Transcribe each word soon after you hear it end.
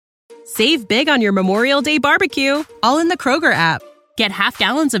Save big on your Memorial Day barbecue, all in the Kroger app. Get half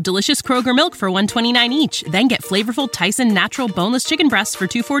gallons of delicious Kroger milk for $1.29 each. Then get flavorful Tyson natural boneless chicken breasts for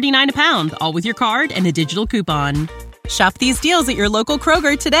 $2.49 a pound, all with your card and a digital coupon. Shop these deals at your local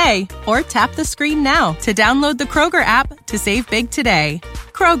Kroger today, or tap the screen now to download the Kroger app to save big today.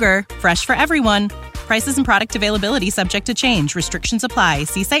 Kroger, fresh for everyone. Prices and product availability subject to change. Restrictions apply.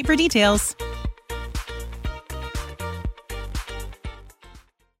 See site for details.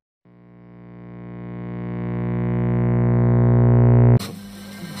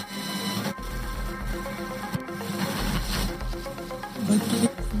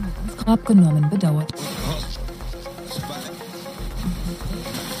 Abgenommen, bedauert.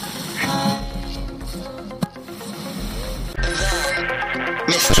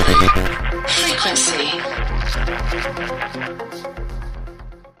 Frequency.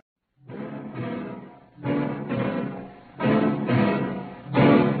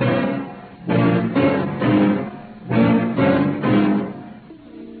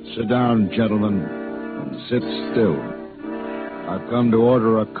 Sit down, gentlemen, and sit still. I've come to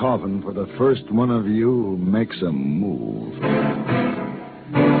order a coffin for the first one of you who makes a move.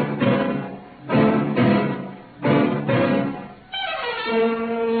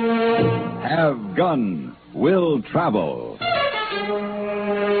 Have Gun Will Travel.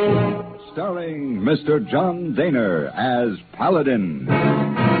 Starring Mr. John Dehner as Paladin.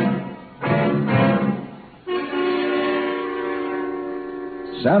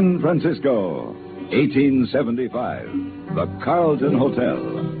 San Francisco, 1875. The Carlton Hotel,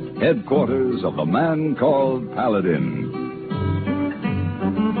 headquarters of the man called Paladin.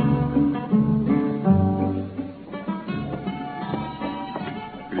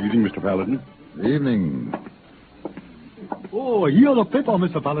 Good evening, Mr. Paladin. Evening. Oh, here's a paper,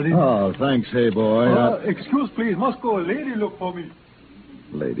 Mr. Paladin. Oh, thanks, hey boy. Excuse, please. Must go a lady look for me.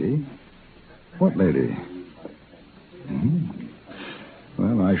 Lady? What lady?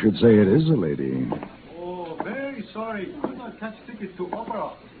 Well, I should say it is a lady. Oh, very sorry. Could not catch tickets to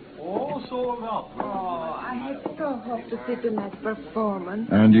opera. All sold out. Oh, I had so hoped to see tonight's performance.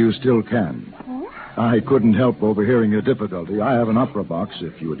 And you still can. Oh? I couldn't help overhearing your difficulty. I have an opera box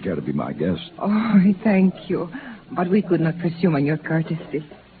if you would care to be my guest. Oh, thank you. But we could not presume on your courtesy.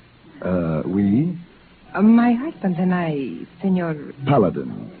 We? My husband and I, Senor...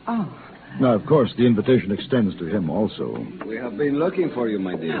 Paladin. Oh. Now, of course, the invitation extends to him also. We have been looking for you,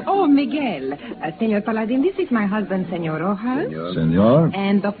 my dear. Oh, Miguel. Senor Paladin, this is my husband, Senor Rojas. Senor?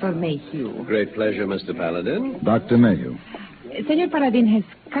 And Dr. Mayhew. Great pleasure, Mr. Paladin. Dr. Mayhew. Senor Paladin has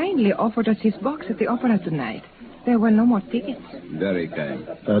kindly offered us his box at the opera tonight. There were no more tickets. Very kind.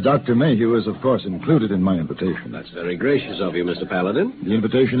 Dr. Mayhew is, of course, included in my invitation. That's very gracious of you, Mr. Paladin. The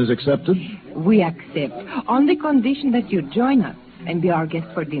invitation is accepted? We accept, on the condition that you join us and be our guest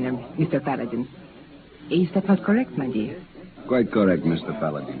for dinner, Mr. Paladin. Is that not correct, my dear? Quite correct, Mr.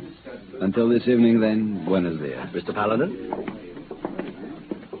 Paladin. Until this evening, then, buenos dias. Mr. Paladin?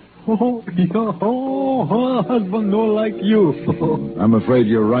 Oh, husband no like you. I'm afraid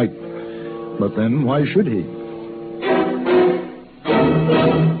you're right. But then, why should he?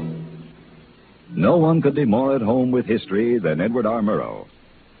 No one could be more at home with history than Edward R. Murrow.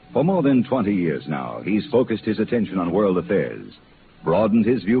 For more than 20 years now, he's focused his attention on world affairs, broadened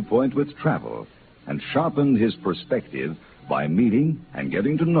his viewpoint with travel, and sharpened his perspective by meeting and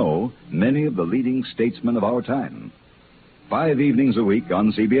getting to know many of the leading statesmen of our time. 5 evenings a week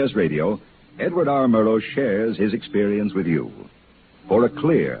on CBS Radio, Edward R. Murrow shares his experience with you. For a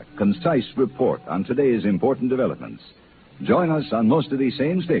clear, concise report on today's important developments, join us on most of these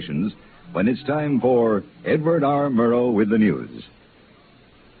same stations when it's time for Edward R. Murrow with the news.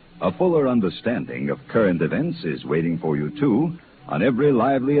 A fuller understanding of current events is waiting for you, too, on every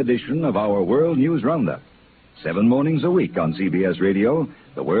lively edition of our World News Roundup. 7 mornings a week on CBS Radio,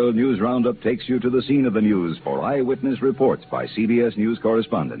 the World News Roundup takes you to the scene of the news for eyewitness reports by CBS News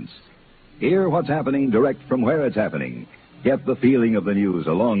correspondents. Hear what's happening direct from where it's happening. Get the feeling of the news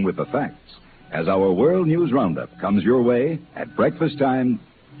along with the facts as our World News Roundup comes your way at breakfast time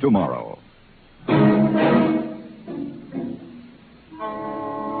tomorrow.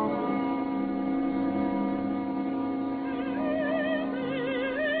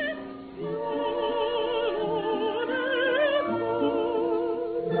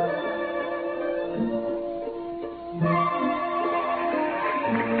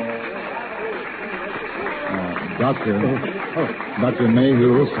 Dr.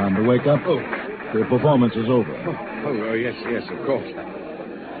 Mayhew, it's time to wake up. The performance is over. Yes, of course.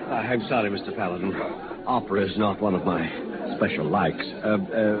 I'm sorry, Mr. Paladin. Opera is not one of my special likes.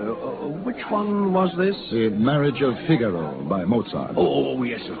 Which one was this? The Marriage of Figaro by Mozart. Oh,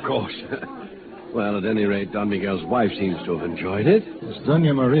 yes, of course. Well, at any rate, Don Miguel's wife seems to have enjoyed it. Miss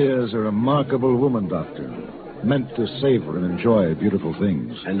Doña Maria is a remarkable woman, Doctor. Meant to savor and enjoy beautiful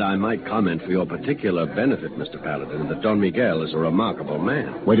things. And I might comment for your particular benefit, Mr. Paladin, that Don Miguel is a remarkable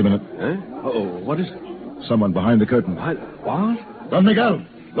man. Wait a minute. Huh? Oh, what is it? Someone behind the curtain. What? Don Miguel!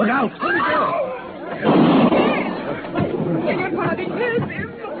 Look out! Senor Paladin, help him.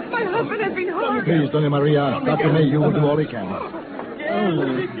 My husband has been hurt. Please, Doña Maria. Dr. May, you will do all he can.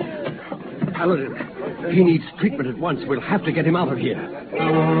 Paladin, he needs treatment at once. We'll have to get him out of here.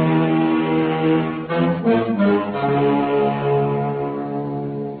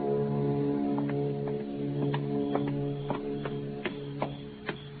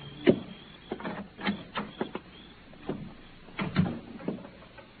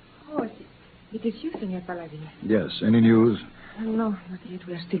 Oh, it is you, Senor Paladin. Yes. Any news? No, not yet.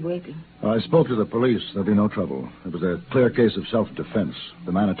 We are still waiting. I spoke to the police. There'll be no trouble. It was a clear case of self-defense.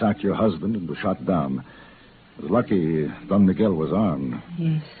 The man attacked your husband and was shot down. It was lucky Don Miguel was armed.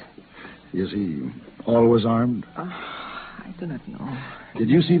 Yes. Is he always armed? I do not know. Did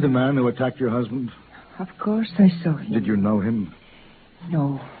you see the man who attacked your husband? Of course I saw him. Did you know him?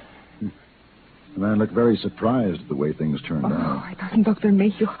 No. The man looked very surprised at the way things turned out. It doesn't, Doctor,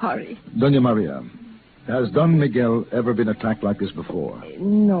 make you hurry. Doña Maria, has Don Miguel ever been attacked like this before?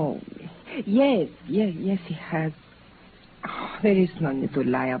 No. Yes, he has. There is no need to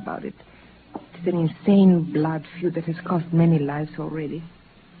lie about it. It's an insane blood feud that has cost many lives already.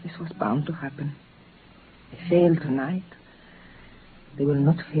 This was bound to happen. They failed tonight. They will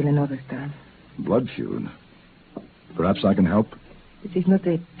not fail another time. Blood feud? Perhaps I can help? It is not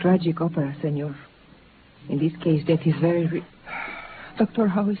a tragic opera, senor. In this case, death is very real. Doctor,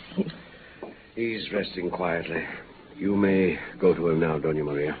 how is he? He's resting quietly. You may go to him now, Doña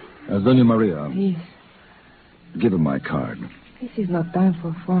Maria. Doña Maria. Yes. Give him my card. This is not time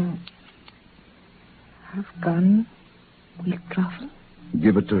for fun. Have gun. Will travel.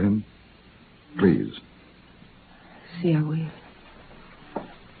 Give it to him. Please. See, I will.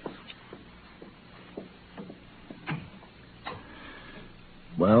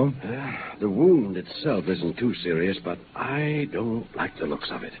 Well? The wound itself isn't too serious, but I don't like the looks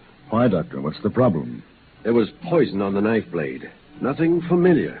of it. Why, Doctor? What's the problem? There was poison on the knife blade. Nothing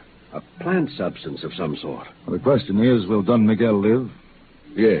familiar. A plant substance of some sort. Well, the question is, will Don Miguel live?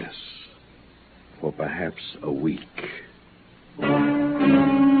 Yes. For perhaps a week.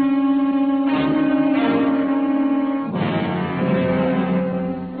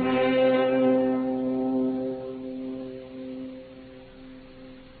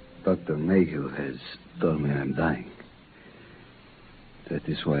 Dr. Mayhew has told me I'm dying. That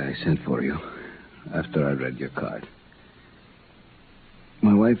is why I sent for you after I read your card.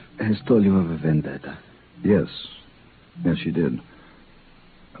 My wife has told you of a vendetta. Yes. Yes, she did.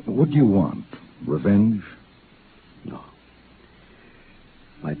 What do you want? Revenge? No.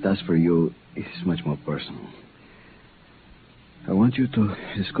 My task for you is much more personal. I want you to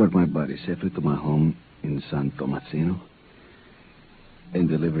escort my body safely to my home in San Tomasino and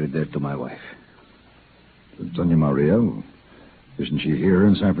deliver it there to my wife. Doña Maria, isn't she here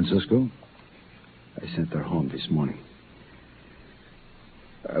in San Francisco? I sent her home this morning.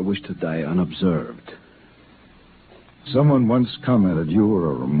 I wish to die unobserved. Someone once commented you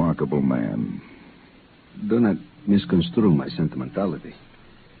were a remarkable man. Do not misconstrue my sentimentality.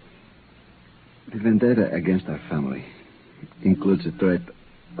 The vendetta against our family includes a threat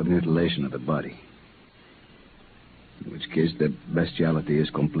of mutilation of the body. In which case the bestiality is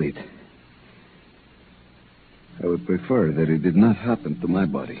complete. I would prefer that it did not happen to my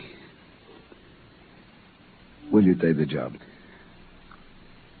body. Will you take the job?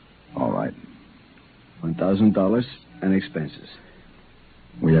 All right. $1,000 and expenses.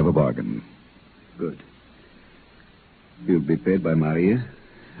 We have a bargain. Good. You'll be paid by Maria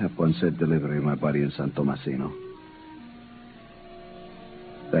upon said delivery of my body in San Tomasino.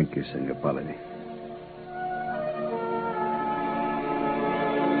 Thank you, Senor Paladin.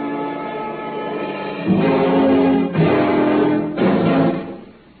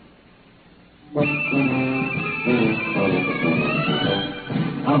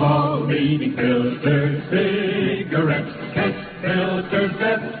 Of all leading filters, cigarettes, Kent filters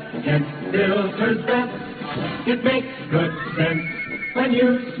best, Kent filters best. It makes good sense when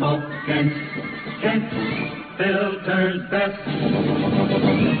you smoke Kent, Kent filters best.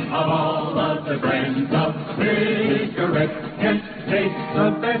 Of all of the brands of cigarettes, Kent tastes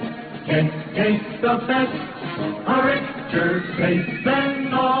the best, Kent tastes the best. A richer taste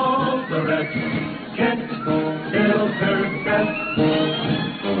than all the rest. Kent filters best.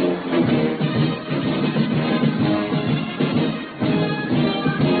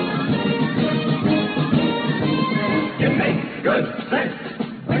 It makes good sense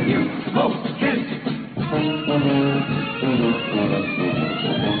when you smoke Kent.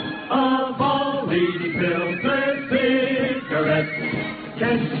 Of all the filtered cigarettes,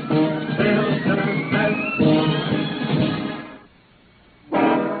 Kent filters best.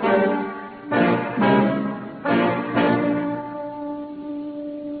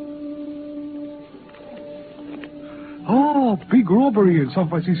 Oh, big robbery in San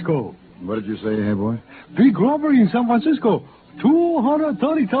Francisco. What did you say, hey boy? Big robbery in San Francisco.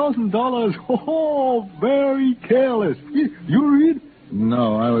 $230,000. Oh, very careless. You read?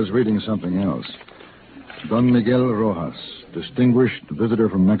 No, I was reading something else. Don Miguel Rojas, distinguished visitor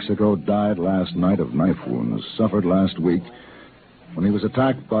from Mexico, died last night of knife wounds suffered last week when he was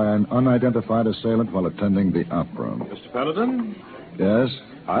attacked by an unidentified assailant while attending the opera. Mr. Paladin? Yes?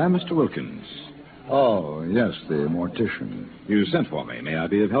 I am Mr. Wilkins. Oh, yes, the mortician. You sent for me. May I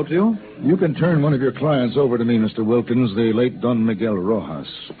be of help to you? You can turn one of your clients over to me, Mr. Wilkins, the late Don Miguel Rojas.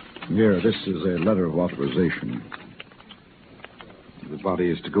 Here, this is a letter of authorization. The body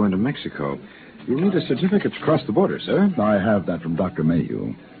is to go into Mexico. You'll need a certificate to cross the border, sir. I have that from Dr.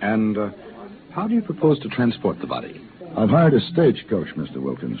 Mayhew. And how do you propose to transport the body? I've hired a stagecoach, Mr.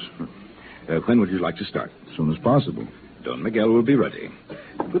 Wilkins. When would you like to start? As soon as possible. Don Miguel will be ready.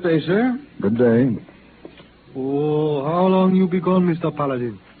 Good day, sir. Good day. Oh, how long you be gone, Mr.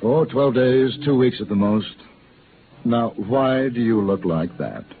 Paladin? Oh, 12 days, 2 weeks at the most. Now, why do you look like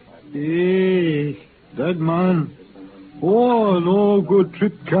that? Hey, dead man. Oh, no good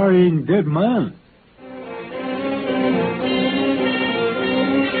trip carrying dead man.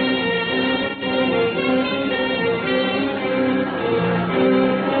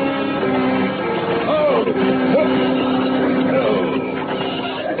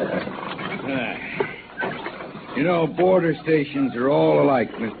 You know, border stations are all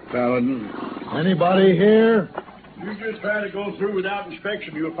alike, Mr. Paladin. Anybody here? You just try to go through without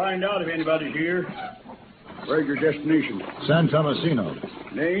inspection. You'll find out if anybody's here. Where's your destination? San Tomasino.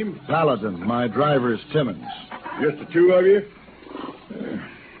 Name? Paladin. My driver's Timmons. Just the two of you?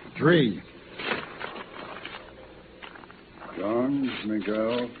 3. John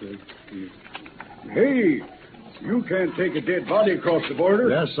Miguel. Hey, you can't take a dead body across the border.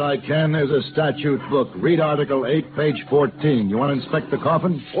 Yes, I can. There's a statute book. Read Article 8, page 14. You want to inspect the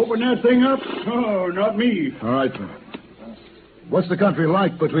coffin? Open that thing up? Oh, not me. All right, then. What's the country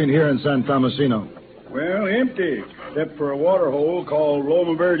like between here and San Tomasino? Well, empty, except for a water hole called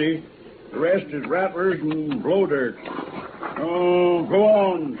Loma Verde. The rest is rattlers and blow dirt. Oh, go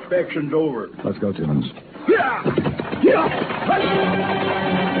on. Inspection's over. Let's go, Timmons. Yeah!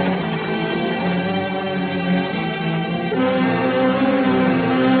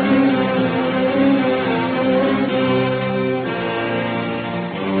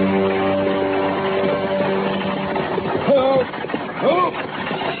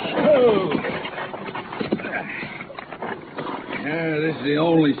 This is the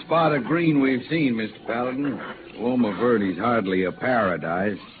only spot of green we've seen, Mr. Paladin. Loma Verde's hardly a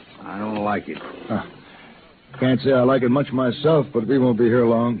paradise. I don't like it. Can't say I like it much myself, but we won't be here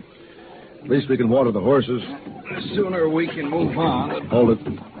long. At least we can water the horses. The sooner we can move on. Hold it.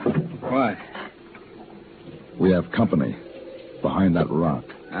 What? We have company behind that rock.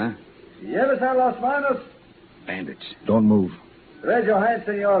 Huh? ¿Lleves a los manos? Bandits. Don't move. Raise your hands,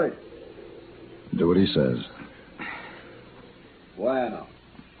 senores. Do what he says. Bueno.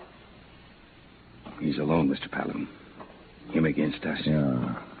 He's alone, Mr. Paladin. Him against us.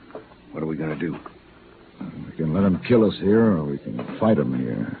 Yeah. What are we going to do? We can let him kill us here, or we can fight him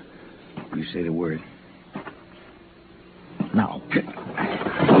here. You say the word. Now.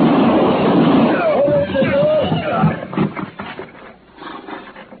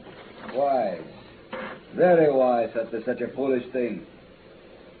 Wise. Very wise after such a foolish thing.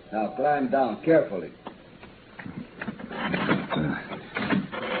 Now climb down carefully.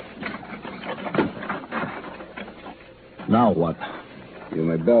 Now what? You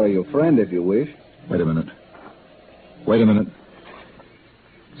may bury your friend if you wish. Wait a minute.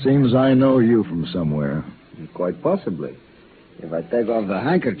 Seems I know you from somewhere. Quite possibly. If I take off the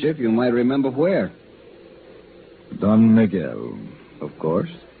handkerchief, you might remember where. Don Miguel. Of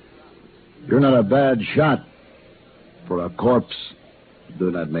course. You're not a bad shot for a corpse.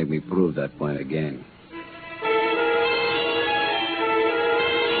 Do not make me prove that point again.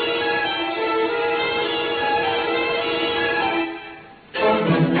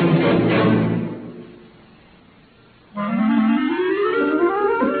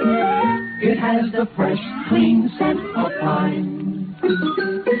 It has the fresh, clean scent of pine.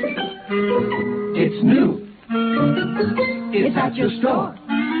 It's new. It's at your store.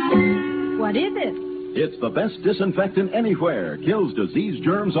 What is it? It's the best disinfectant anywhere. Kills disease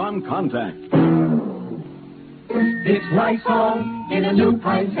germs on contact. It's Lysol in a new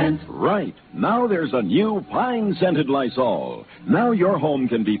pine scent. Right. Now there's a new pine-scented Lysol. Now your home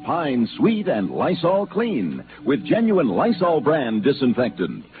can be pine sweet and Lysol clean with genuine Lysol brand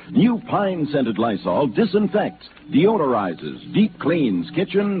disinfectant. New pine-scented Lysol disinfects, deodorizes, deep cleans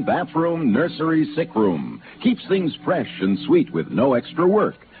kitchen, bathroom, nursery, sick room. Keeps things fresh and sweet with no extra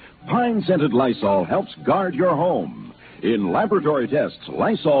work. Pine-scented Lysol helps guard your home. In laboratory tests,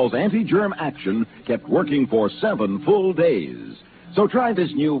 Lysol's anti-germ action kept working for 7 full days. So try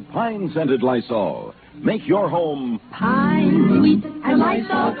this new pine-scented Lysol. Make your home pine sweet and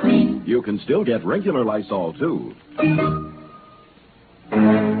Lysol clean. You can still get regular Lysol, too.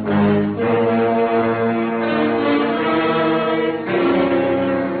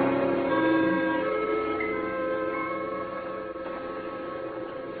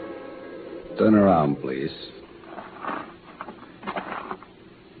 Turn around, please.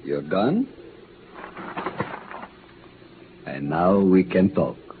 You're done? And now we can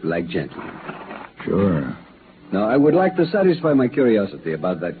talk like gentlemen. Sure. Now, I would like to satisfy my curiosity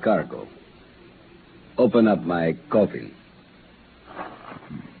about that cargo. Open up my coffin.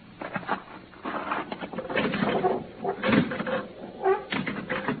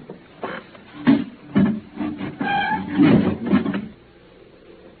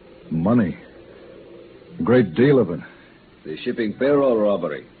 Money. A great deal of it. The shipping payroll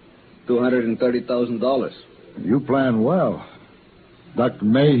robbery. $230,000. You planned well. Dr.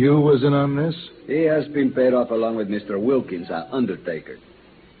 Mayhew was in on this? He has been paid off along with Mr. Wilkins, our undertaker.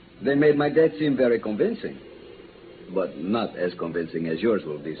 They made my debt seem very convincing. But not as convincing as yours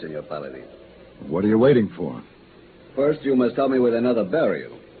will be, Senor Paladin. What are you waiting for? First, you must help me with another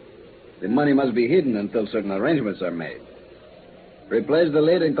burial. The money must be hidden until certain arrangements are made. Replace the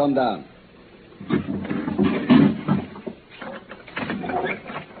lid and come down.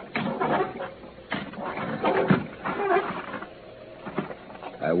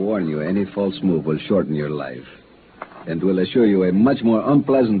 I warn you, any false move will shorten your life and will assure you a much more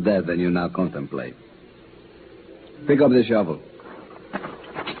unpleasant death than you now contemplate. Pick up the shovel.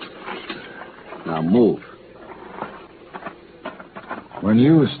 Now move. When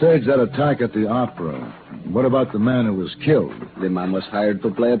you staged that attack at the opera, what about the man who was killed? The man was hired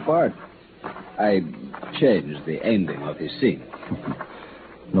to play a part. I changed the ending of his scene.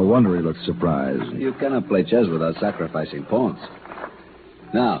 No wonder he looked surprised. You cannot play chess without sacrificing pawns.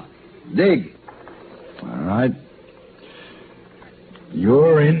 Now, dig. All right.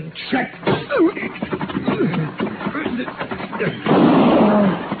 You're in check.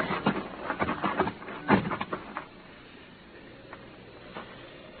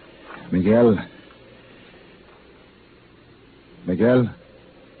 Miguel. Miguel.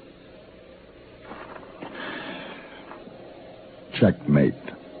 Checkmate.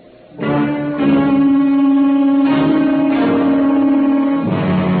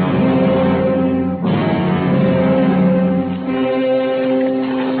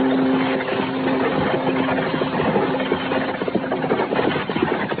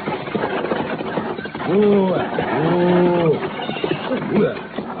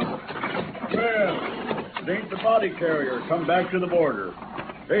 Carrier, come back to the border.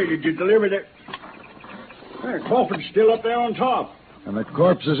 Hey, did you deliver that? That coffin's still up there on top. And the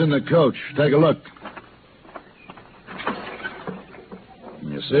corpse is in the coach. Take a look.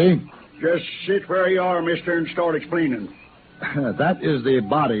 You see? Just sit where you are, mister, and start explaining. That is the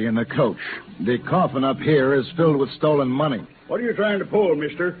body in the coach. The coffin up here is filled with stolen money. What are you trying to pull,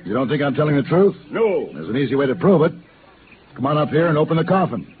 mister? You don't think I'm telling the truth? No. There's an easy way to prove it. Come on up here and open the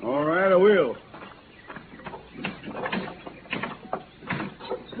coffin. All right, I will.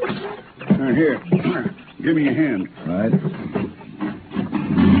 Here, give me a hand. Right.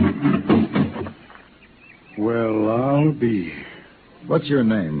 Well, I'll be. What's your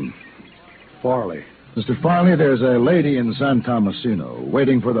name? Farley. Mr. Farley, there's a lady in San Tomasino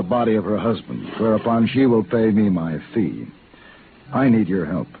waiting for the body of her husband, whereupon she will pay me my fee. I need your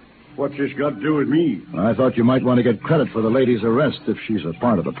help. What's this got to do with me? I thought you might want to get credit for the lady's arrest if she's a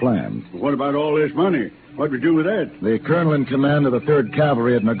part of the plan. What about all this money? What do we do with that? The colonel in command of the 3rd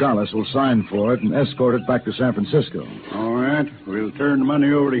Cavalry at Nogales will sign for it and escort it back to San Francisco. All right. We'll turn the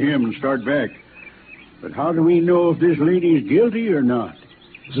money over to him and start back. But how do we know if this lady is guilty or not?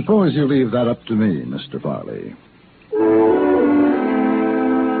 Suppose you leave that up to me, Mr. Farley.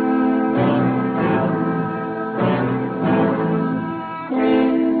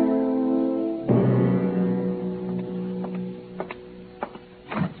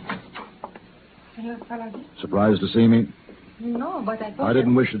 Surprised to see me? No, but I thought... I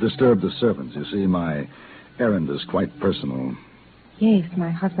didn't wish to disturb the servants. You see, my errand is quite personal. Yes, my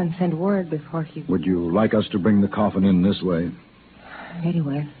husband sent word before he... Would you like us to bring the coffin in this way? Very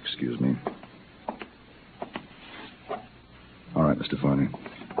well. Excuse me. All right, Mr. Farney.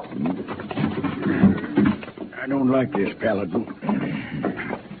 I don't like this, Paladin.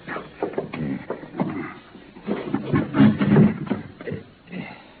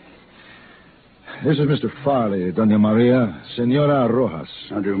 This is Mr. Farley, Doña Maria, Senora Rojas.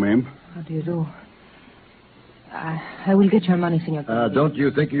 How do you, ma'am? How do you do? I will get your money, Senor. Don't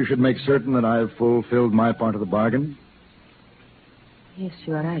you think you should make certain that I have fulfilled my part of the bargain? Yes,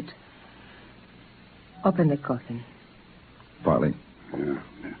 you are right. Open the coffin. Farley. Yeah.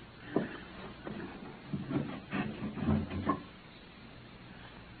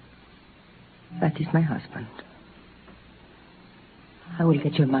 That is my husband. I will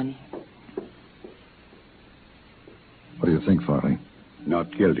get your money. What do you think, Farley?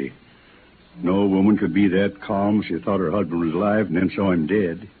 Not guilty. No woman could be that calm. She thought her husband was alive and then saw him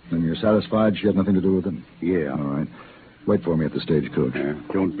dead. And you're satisfied she had nothing to do with it? Yeah. All right. Wait for me at the stagecoach.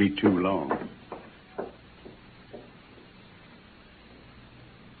 Don't be too long.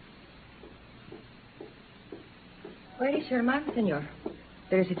 Where is your man, senor?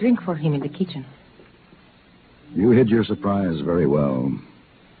 There is a drink for him in the kitchen. You hid your surprise very well.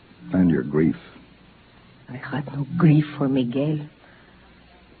 And your grief. I had no grief for Miguel.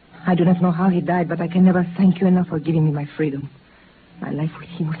 I do not know how he died, but I can never thank you enough for giving me my freedom. My life with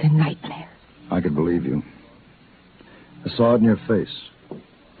him was a nightmare. I could believe you. I saw it in your face.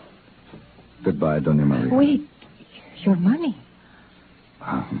 Goodbye, Doña Maria. Wait. Your money?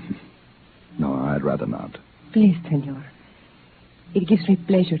 No, I'd rather not. Please, senor. It gives me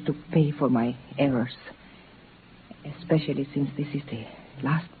pleasure to pay for my errors. Especially since this is the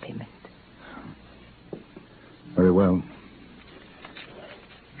last payment. Very well.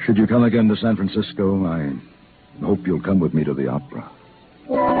 Should you come again to San Francisco, I hope you'll come with me to the opera.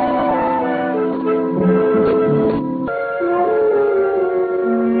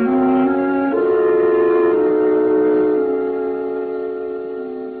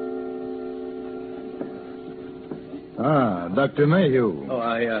 Dr. Mayhew. Oh,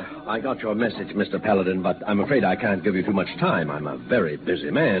 I got your message, Mr. Paladin, but I'm afraid I can't give you too much time. I'm a very busy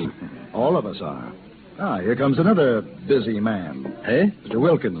man. All of us are. Here comes another busy man. Hey? Mr.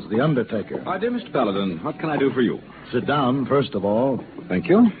 Wilkins, the undertaker. Dear Mr. Paladin, what can I do for you? Sit down, first of all. Thank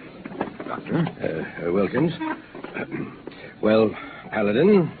you. Doctor? Wilkins. Well,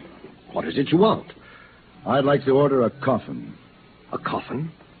 Paladin, what is it you want? I'd like to order a coffin. A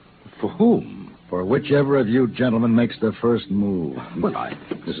coffin? For whom? For whichever of you gentlemen makes the first move. Well,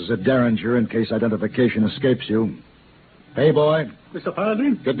 This is a derringer in case identification escapes you. Hey, boy. Mr.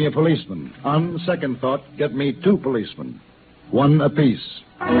 Paladin? Get me a policeman. On second thought, get me 2 policemen. 1 apiece.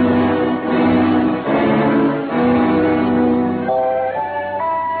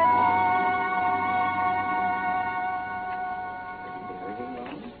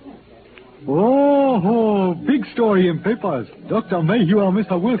 Oh, big story in papers. Dr. Mayhew and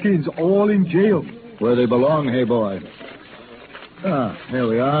Mr. Wilkins all in jail. Where they belong, hey, boy. Here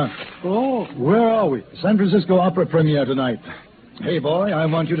we are. Oh, where are we? San Francisco Opera premiere tonight. Hey, boy, I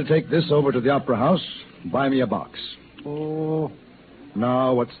want you to take this over to the Opera House. Buy me a box. Oh.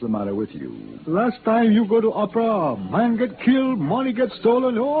 Now, what's the matter with you? Last time you go to opera, man get killed, money get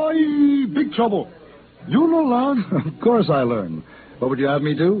stolen. Oh, big trouble. You no learn? Of course I learn. What would you have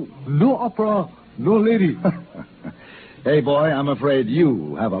me do? No opera, no lady. Hey, boy, I'm afraid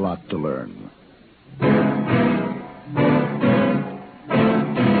you have a lot to learn.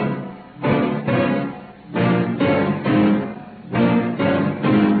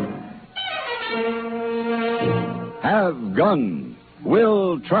 Have Gun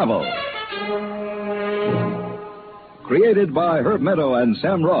Will Travel. Created by Herb Meadow and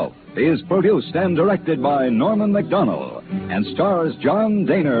Sam Rolfe, is produced and directed by Norman MacDonald, and stars John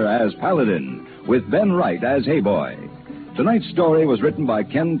Daner as Paladin, with Ben Wright as Hey Boy. Tonight's story was written by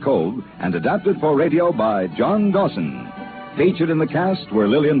Ken Kolb and adapted for radio by John Dawson. Featured in the cast were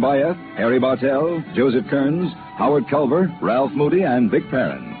Lillian Bayeth, Harry Bartell, Joseph Kearns, Howard Culver, Ralph Moody, and Vic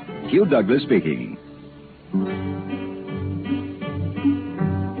Perrin. Hugh Douglas speaking.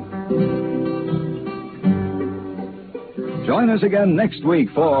 Join us again next week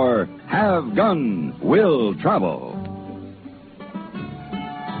for Have Gun Will Travel.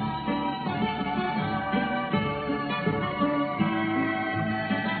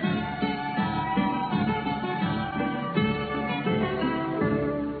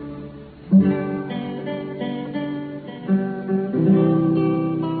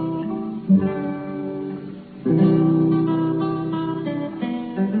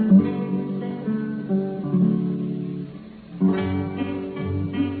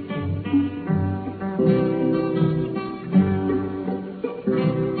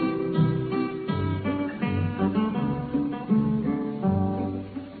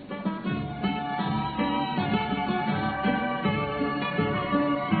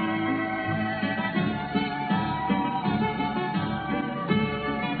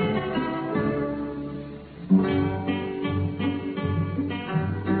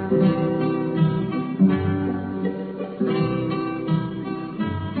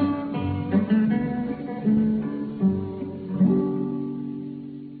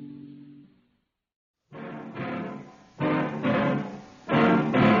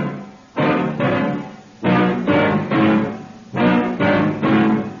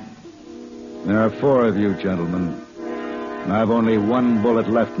 There are 4 of you, gentlemen. And I've only 1 bullet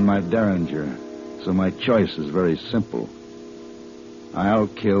left in my Derringer, so my choice is very simple. I'll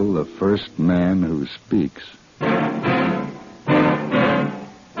kill the first man who speaks.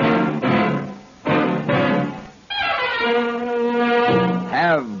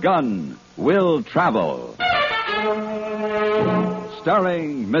 Have Gun, Will Travel.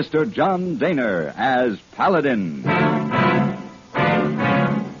 Starring Mr. John Daner as Paladin.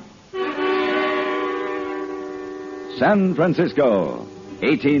 San Francisco,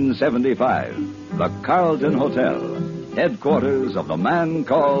 1875. The Carlton Hotel, headquarters of the man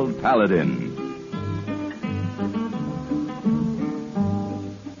called Paladin.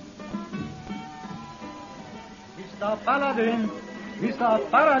 Mr. Paladin!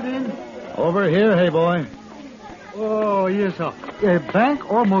 Mr. Paladin! Over here, hey boy. Oh, yes, sir.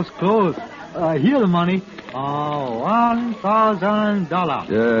 Bank almost closed. Here the money. $1,000.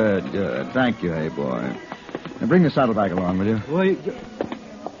 Good. Thank you, hey boy. Now bring the saddlebag along, will you? Wait,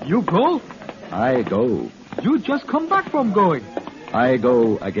 you go? I go. You just come back from going. I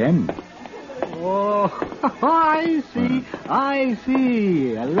go again. Oh, I see.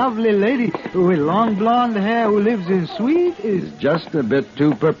 A lovely lady with long blonde hair who lives in Sweden is... Just a bit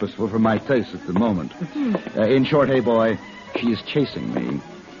too purposeful for my taste at the moment. In short, hey boy, she is chasing me.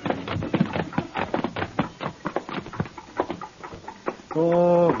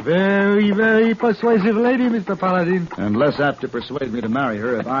 Oh, very, very persuasive lady, Mr. Paladin. And less apt to persuade me to marry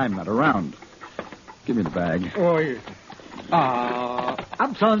her if I'm not around. Give me the bag. Oh, yes.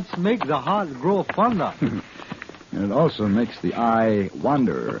 Absence makes the heart grow fonder. And it also makes the eye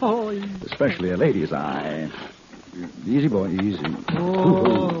wander. Oh, yes. Especially a lady's eye. Easy, boy, easy.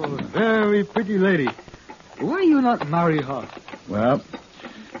 Oh, very pretty lady. Why you not marry her? Well,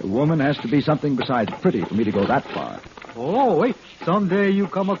 a woman has to be something besides pretty for me to go that far. Oh, wait. Someday you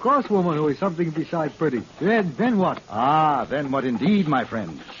come across a woman who is something besides pretty. Then what? Then what indeed, my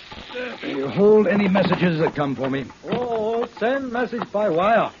friend? You hold any messages that come for me. Oh, send message by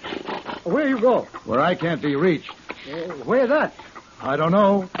wire. Where you go? Where I can't be reached. Where that? I don't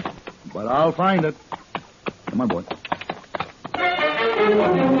know, but I'll find it. Come on, boy.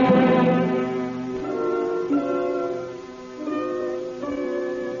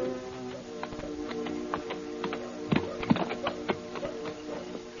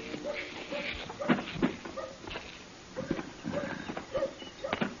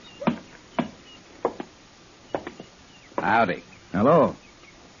 Howdy. Hello.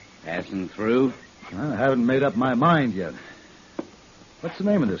 Passing through? I haven't made up my mind yet. What's the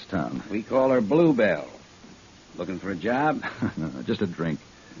name of this town? We call her Bluebell. Looking for a job? No, just a drink.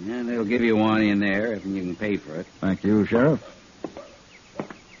 Yeah, they'll give you one in there if you can pay for it. Thank you, Sheriff.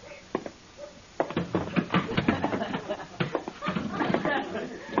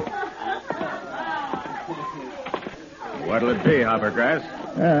 What'll it be, Hoppergrass?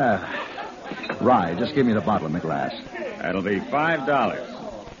 Rye. Just give me the bottle in the glass. That'll be $5.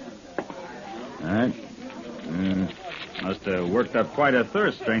 All right. Must have worked up quite a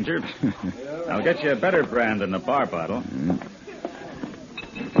thirst, stranger. I'll get you a better brand than the bar bottle.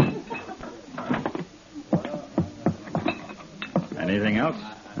 Anything else?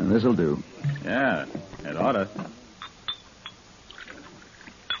 This'll do. Yeah, it oughta.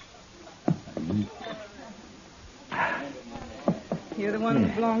 You're the one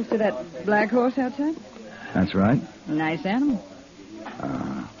who belongs to that black horse outside? That's right. Nice animal.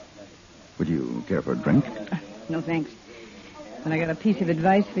 Would you care for a drink? No, thanks. But I got a piece of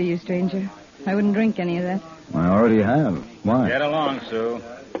advice for you, stranger. I wouldn't drink any of that. I already have. Why? Get along, Sue.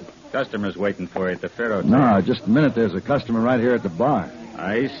 Customer's waiting for you at the Faro. No, just a minute. There's a customer right here at the bar.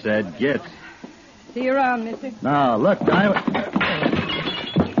 I said get. See you around, mister. Now, look,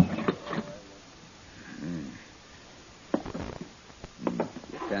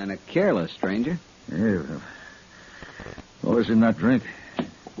 Kind of careless, stranger. Yeah. What's in that drink?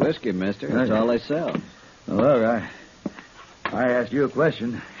 Whiskey, mister. That's all they sell. Look, I asked you a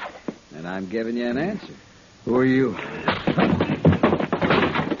question. And I'm giving you an answer. Who are you?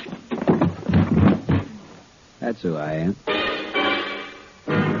 That's who I am.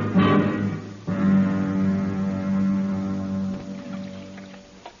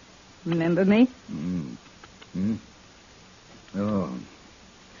 Remember me? Oh.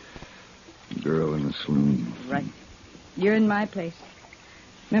 Girl in the saloon. Right. You're in my place.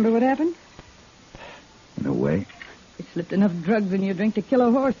 Remember what happened? In a way. You slipped enough drugs in your drink to kill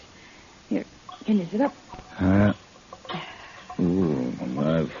a horse. Here, can you sit up? I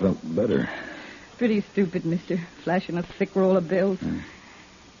felt better. Pretty stupid, mister. Flashing a thick roll of bills.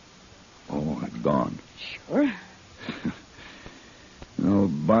 Oh, it's gone. Sure. No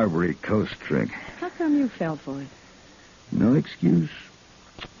Barbary Coast trick. How come you fell for it? No excuse.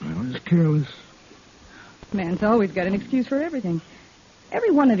 I was careless. Man's always got an excuse for everything.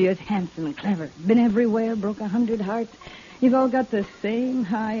 Every one of you is handsome and clever. Been everywhere, broke 100 hearts. You've all got the same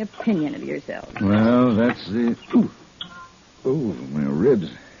high opinion of yourselves. Well, that's the... Ooh, my ribs.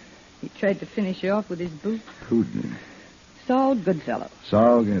 He tried to finish you off with his boot. Who did? Saul Goodfellow.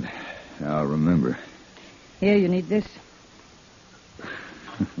 Saul Good. I'll remember. Here, you need this.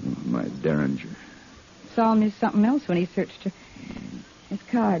 My Derringer. Saul missed something else when he searched her. His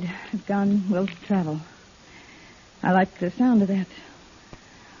card. His gun will travel. I like the sound of that.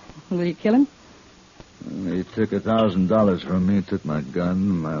 Will you kill him? He took $1,000 from me, took my gun,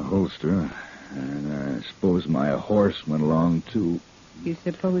 my holster, and I suppose my horse went along, too. You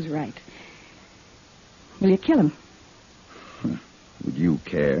suppose right. Will you kill him? Would you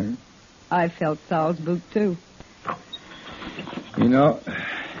care? I felt Saul's boot, too. You know,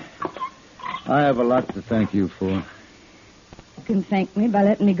 I have a lot to thank you for. You can thank me by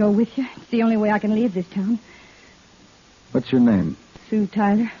letting me go with you. It's the only way I can leave this town. What's your name? Sue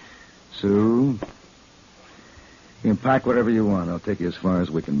Tyler. Sue? You can pack whatever you want. I'll take you as far as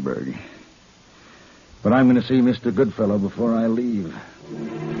Wickenburg. But I'm going to see Mr. Goodfellow before I leave.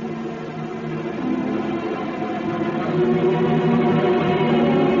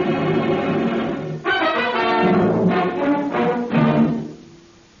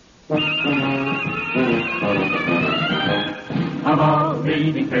 Of all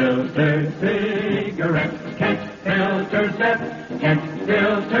leading filters, cigarettes, Kent filters best, Kent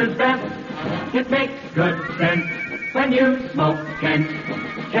filters best. It makes good sense when you smoke Kent,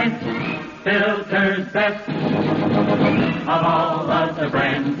 Kent filters best. Of all of the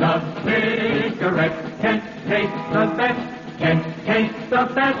brands of cigarettes, Kent tastes the best, Kent tastes the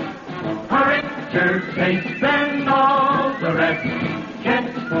best. A richer taste than all the rest,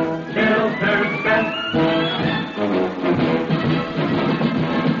 Kent filters best.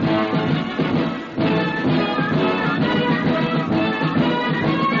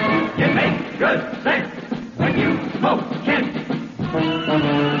 It makes good sense when you smoke Kent.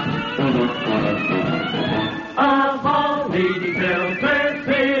 Of all leading filter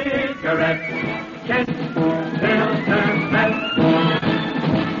cigarettes, Kent filters best.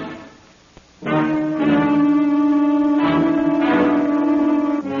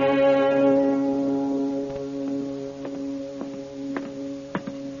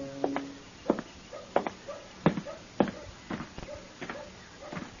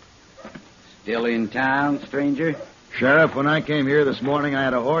 Still in town, stranger? Sheriff, when I came here this morning, I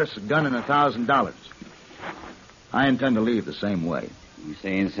had a horse, a gun, and $1,000. I intend to leave the same way. You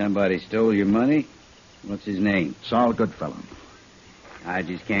saying somebody stole your money? What's his name? Saul Goodfellow. I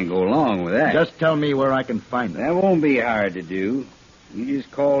just can't go along with that. Just tell me where I can find him. That won't be hard to do. You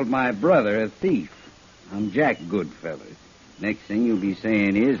just called my brother a thief. I'm Jack Goodfellow. Next thing you'll be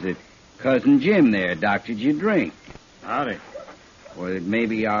saying is that Cousin Jim there doctored your drink. Howdy. Or that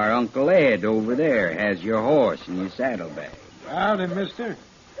maybe our Uncle Ed over there has your horse and your saddlebag. Howdy, mister.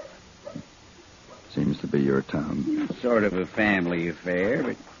 Seems to be your town. It's sort of a family affair,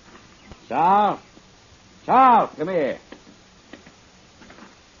 but... Saul! Saul, come here.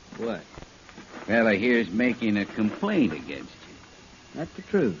 What? Fella here's making a complaint against you. That's the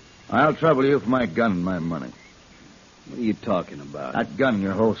truth. I'll trouble you for my gun and my money. What are you talking about? That gun in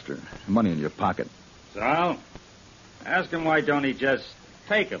your holster. Money in your pocket. Saul, ask him why don't he just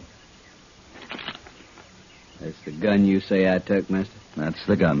take him. That's the gun you say I took, mister? That's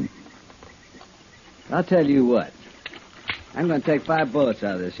the gun. I'll tell you what. I'm going to take 5 bullets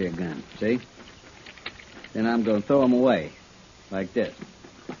out of this here gun, see? Then I'm going to throw them away, like this.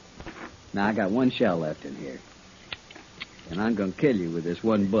 Now, I got 1 shell left in here. And I'm going to kill you with this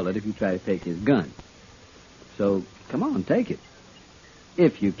 1 bullet if you try to take his gun. So, come on, take it.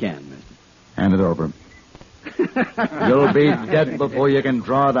 If you can, mister. Hand it over. You'll be dead before you can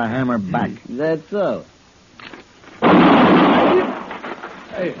draw the hammer back. That's so.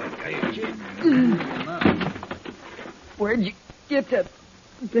 Hey. Where'd you get that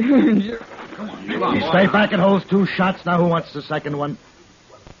Derringer? Come on. You stay back and hold 2 shots. Now, who wants the second one?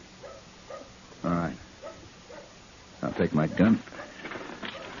 All right. I'll take my gun.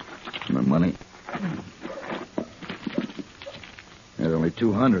 My money. There's only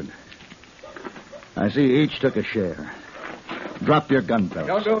 200. I see you each took a share. Drop your gun, fellas.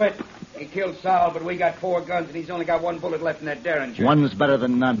 Don't do it. He killed Saul, but we got 4 guns, and he's only got 1 bullet left in that Derringer. One's better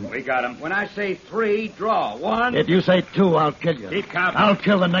than none. We got him. When I say 3, draw. 1. If you say 2, I'll kill you. Keep counting. I'll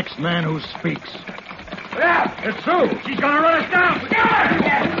kill the next man who speaks. Yeah, it's Sue. She's going to run us down. Get her!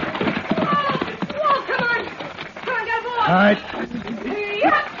 Yeah. Oh, come on. Come on, get a boy. All right.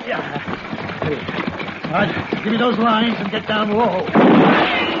 Yep. those lines and get down low.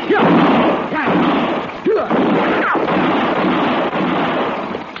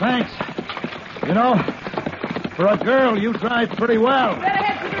 Thanks. You know, for a girl, you drive pretty well. Better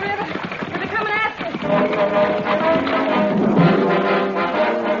head to the river. They're coming after us.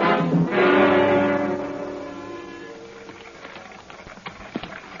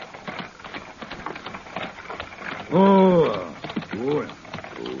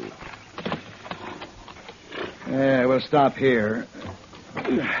 Yeah, we'll stop here.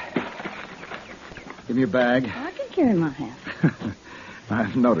 Give me your bag. I can carry my hand.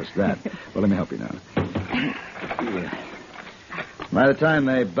 I've noticed that. Well, let me help you now. By the time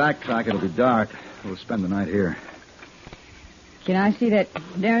they backtrack, it'll be dark. We'll spend the night here. Can I see that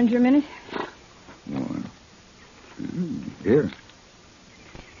Derringer a minute? Here.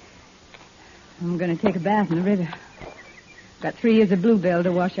 I'm going to take a bath in the river. Got 3 years of bluebell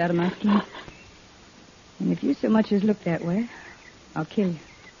to wash out of my skin. And if you so much as look that way, I'll kill you.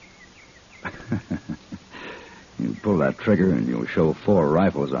 You pull that trigger and you'll show 4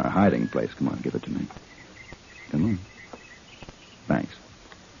 rifles our hiding place. Come on, give it to me. Come on. Thanks.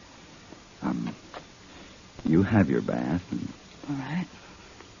 You have your bath. And, all right.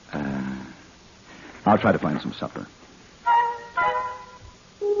 I'll try to find some supper.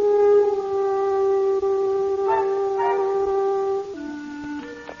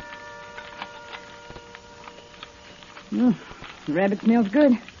 The rabbit smells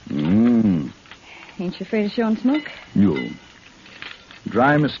good. Mmm. Ain't you afraid of showing smoke? No.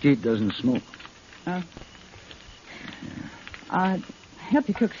 Dry mesquite doesn't smoke. Oh. I'd help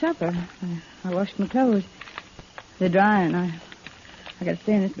you cook supper. I washed my clothes. They're dry, and I got to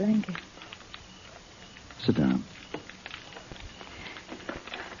stay in this blanket. Sit down.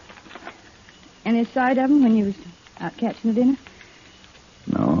 Any sight of them when you was out catching the dinner?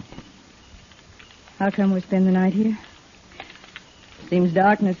 No. How come we spend the night here? Seems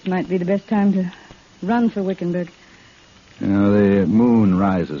darkness might be the best time to run for Wickenburg. You know, the moon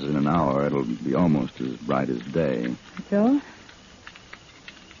rises in an hour. It'll be almost as bright as day. So?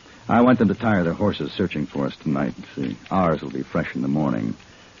 I want them to tire their horses searching for us tonight. See, ours will be fresh in the morning.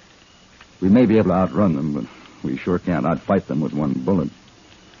 We may be able to outrun them, but we sure can't outfight them with one bullet.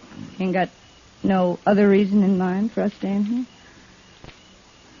 Ain't got no other reason in mind for us staying here?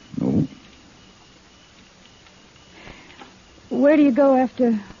 No. Where do you go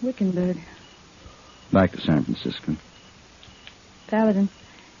after Wickenburg? Back to San Francisco. Paladin.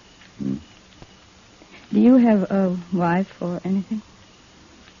 Do you have a wife or anything?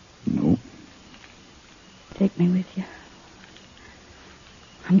 No. Take me with you.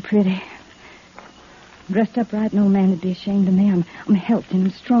 I'm pretty. Dressed up right, no man would be ashamed of me. I'm healthy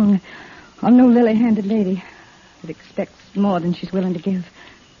and strong. I'm no lily-handed lady that expects more than she's willing to give.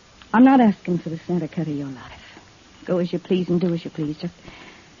 I'm not asking for the center cut of your life. Go as you please and do as you please. Just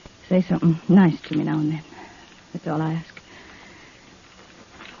say something nice to me now and then. That's all I ask.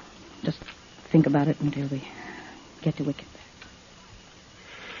 Just think about it until we get to Wickenburg.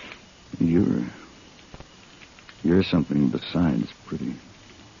 You're something besides pretty.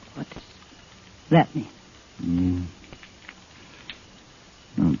 What does that mean?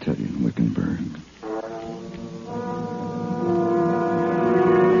 I'll tell you in Wickenburg.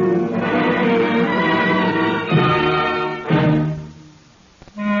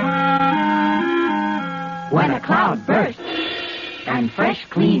 When a cloud bursts and fresh,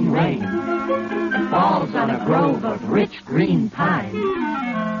 clean rain falls on a grove of rich green pine,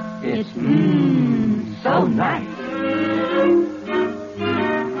 it's so nice.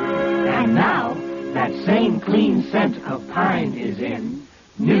 And now that same clean scent of pine is in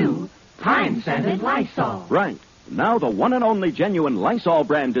new pine-scented Lysol. Right. Now the one and only genuine Lysol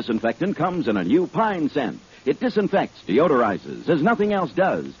brand disinfectant comes in a new pine scent. It disinfects, deodorizes, as nothing else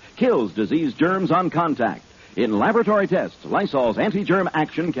does, kills disease germs on contact. In laboratory tests, Lysol's anti-germ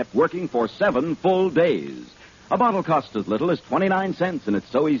action kept working for 7 full days. A bottle costs as little as 29 cents, and it's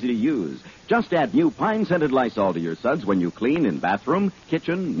so easy to use. Just add new pine-scented Lysol to your suds when you clean in bathroom,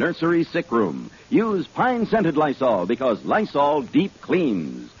 kitchen, nursery, sick room. Use pine-scented Lysol because Lysol deep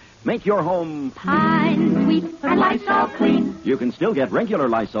cleans. Make your home Pine sweet and Lysol clean. You can still get regular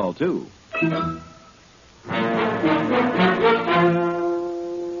Lysol, too.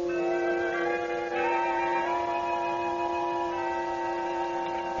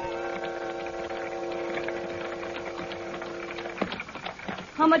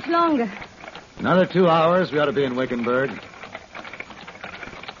 How much longer? Another 2 hours, we ought to be in Wickenburg.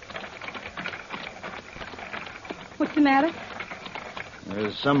 What's the matter?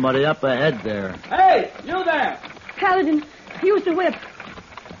 There's somebody up ahead there. Hey, you there! Paladin, use the whip.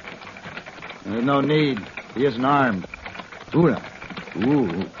 There's no need. He isn't armed. Ooh.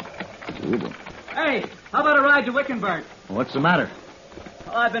 Hey, how about a ride to Wickenburg? What's the matter?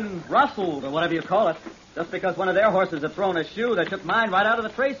 Well, I've been rustled, or whatever you call it. Just because one of their horses had thrown a shoe, they took mine right out of the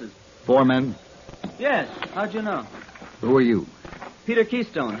traces. 4 men? Yes. How'd you know? Who are you? Peter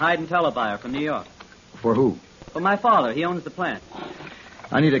Keystone, hide and telebuyer from New York. For who? For my father. He owns the plant.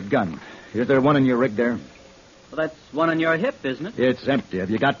 I need a gun. Is there one in your rig there? Well, that's one on your hip, isn't it? It's empty. Have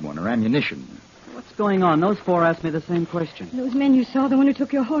you got one or ammunition? What's going on? Those 4 asked me the same question. Those men you saw, the one who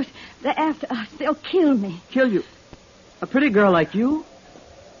took your horse, they're after us. They'll kill me. Kill you? A pretty girl like you?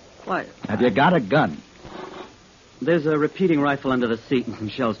 Why? Have you got a gun? There's a repeating rifle under the seat and some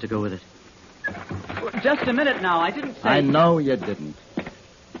shells to go with it. Just a minute now. I didn't say... I know you didn't.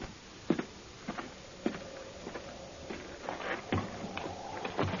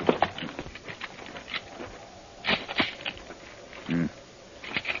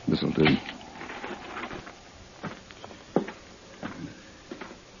 This'll do.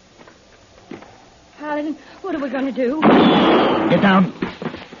 Paladin, what are we going to do? Get down.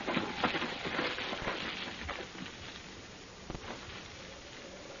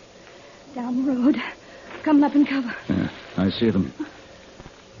 Down the road. Coming up in cover. Yeah, I see them.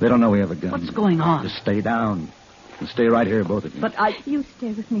 They don't know we have a gun. What's going on? Just stay down. And stay right here, both of you. But You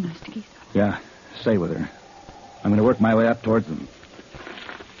stay with me, Mr. Keystone. Yeah, stay with her. I'm going to work my way up towards them.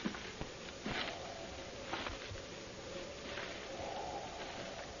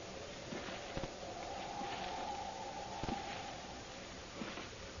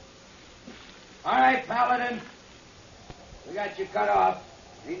 All right, Paladin. We got you cut off.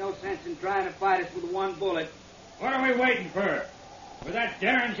 Ain't no sense in trying to fight us with 1 bullet. What are we waiting for? With that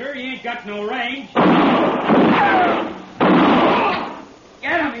Derringer, he ain't got no range.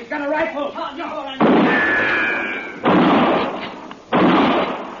 Get him! He's got a rifle! Oh, no,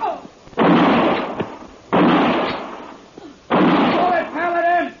 Hold it,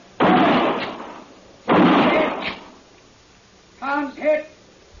 Paladin! Hit! Tom's hit.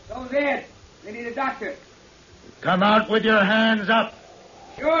 So's Ed. They need a doctor. Come out with your hands up.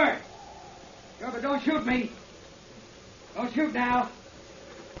 Sure, but don't shoot me. Don't shoot now.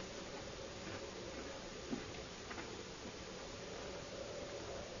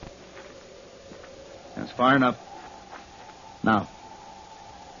 That's far enough. Now,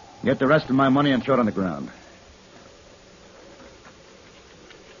 get the rest of my money and throw it on the ground.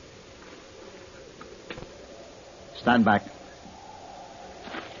 Stand back.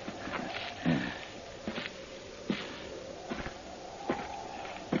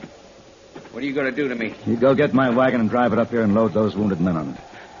 What are you going to do to me? You go get my wagon and drive it up here and load those wounded men on it.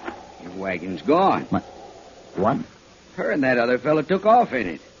 Your wagon's gone. What? Her and that other fellow took off in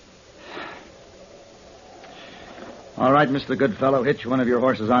it. All right, Mr. Goodfellow, hitch one of your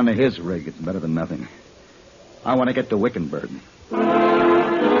horses onto his rig. It's better than nothing. I want to get to Wickenburg.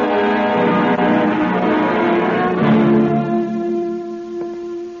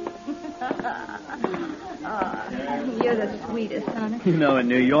 You're the sweetest, son. You know, in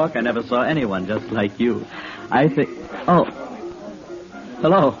New York, I never saw anyone just like you. I think... Oh.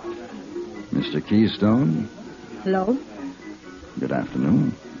 Hello. Mr. Keystone. Hello? Good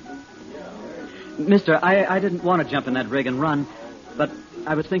afternoon. Mister, I didn't want to jump in that rig and run, but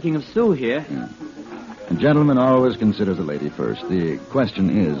I was thinking of Sue here. Yeah. A gentleman always considers a lady first. The question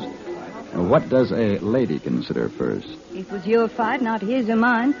is, what does a lady consider first? It was your fight, not his or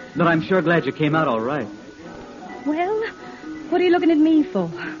mine. But I'm sure glad you came out all right. Well, what are you looking at me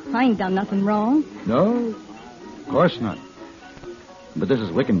for? I ain't done nothing wrong. No, of course not. But this is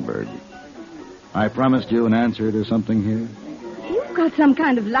Wickenburg. I promised you an answer to something here. You've got some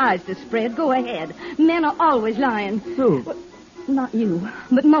kind of lies to spread. Go ahead. Men are always lying. Who? Well, not you,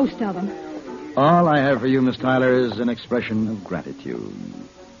 but most of them. All I have for you, Miss Tyler, is an expression of gratitude.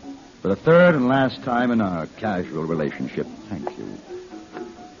 For the third and last time in our casual relationship, thank you.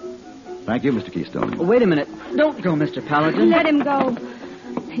 Thank you, Mr. Keystone. Oh, wait a minute. Don't go, Mr. Paladin. Let him go.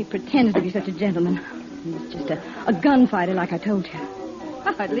 He pretends to be such a gentleman. He's just a gunfighter, like I told you.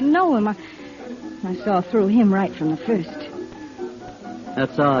 I hardly know him. I saw through him right from the first.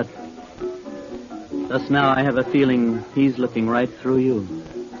 That's odd. Just now I have a feeling he's looking right through you.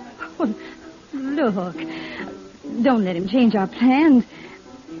 Oh, look. Don't let him change our plans.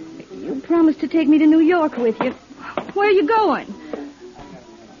 You promised to take me to New York with you. Where are you going?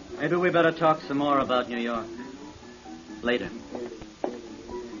 Maybe we better talk some more about New York. Later.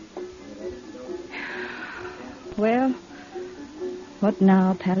 Well, what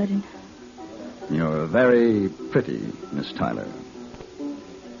now, Paladin? You're very pretty, Miss Tyler.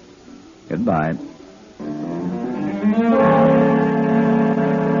 Goodbye.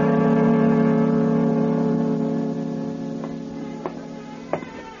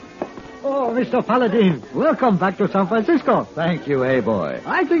 Mr. Paladin. Welcome back to San Francisco. Thank you, hey boy.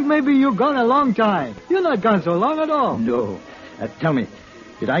 I think maybe you've gone a long time. You're not gone so long at all. No. Tell me,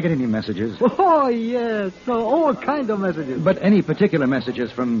 did I get any messages? Oh, yes. So all kinds of messages. But any particular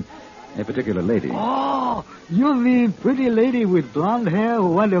messages from a particular lady? Oh, you mean pretty lady with blonde hair who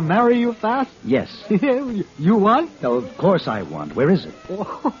want to marry you fast? Yes. You want? Oh, of course I want. Where is it?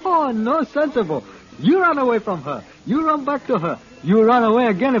 Oh, no sensible. You run away from her. You run back to her. You run away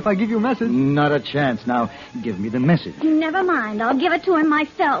again if I give you a message. Not a chance. Now, give me the message. Never mind. I'll give it to him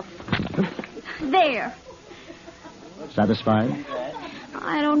myself. There. Satisfied?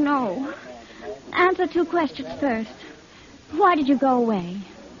 I don't know. Answer 2 questions first. Why did you go away?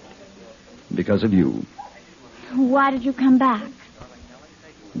 Because of you. Why did you come back?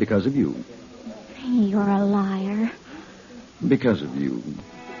 Because of you. You're a liar. Because of you.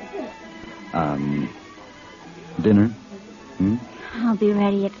 Dinner? Hmm? I'll be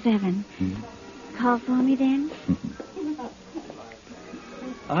ready at 7. Call for me then?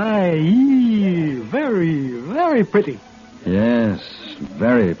 Aye, very, very pretty. Yes,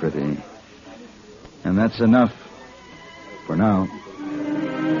 very pretty. And that's enough for now.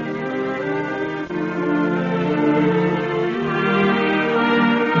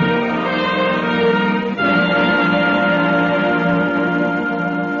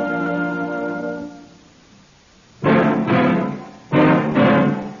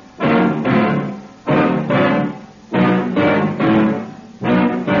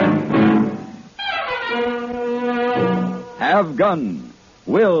 Have Gun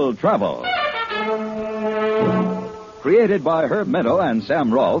Will Travel. Created by Herb Meadow and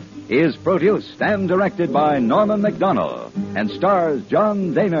Sam Rolfe, is produced and directed by Norman McDonnell, and stars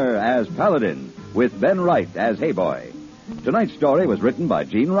John Daner as Paladin, with Ben Wright as Hayboy. Tonight's story was written by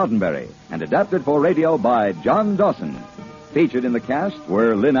Gene Roddenberry and adapted for radio by John Dawson. Featured in the cast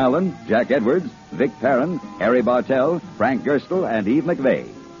were Lynn Allen, Jack Edwards, Vic Perrin, Harry Bartell, Frank Gerstle, and Eve McVeigh.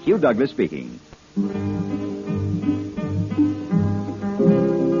 Hugh Douglas speaking.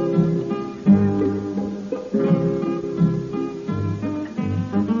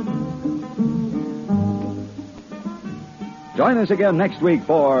 Join us again next week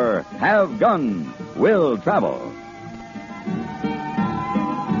for Have Gun Will Travel.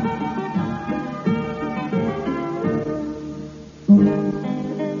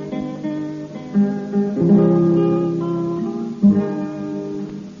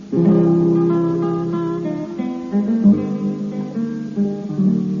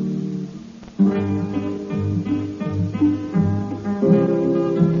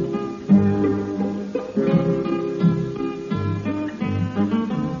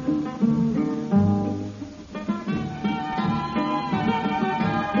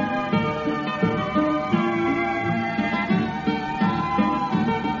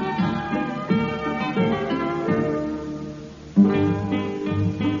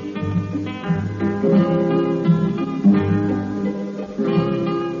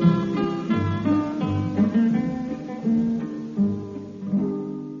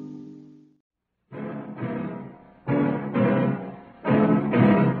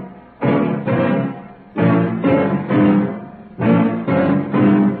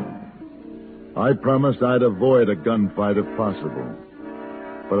 I promised I'd avoid a gunfight if possible.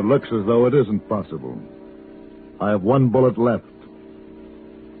 But it looks as though it isn't possible. I have 1 bullet left.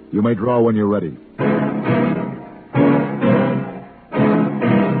 You may draw when you're ready.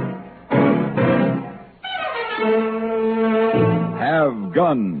 Have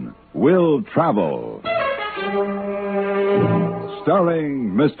Gun Will Travel.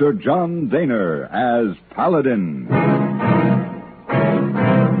 Starring Mr. John Daner as Paladin.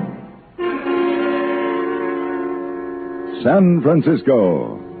 San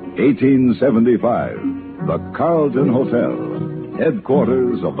Francisco, 1875. The Carlton Hotel,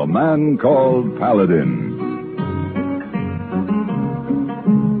 headquarters of the man called Paladin.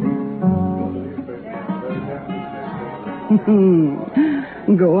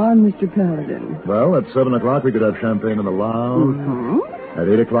 Go on, Mr. Paladin. Well, at 7 o'clock we could have champagne in the lounge. Mm-hmm. At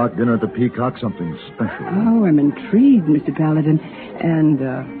 8 o'clock, dinner at the Peacock, something special. Oh, I'm intrigued, Mr. Paladin. And,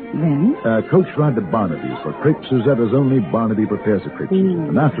 then? Coach ride to Barnaby's for crepe Suzette, as only Barnaby prepares a crepe Suzette.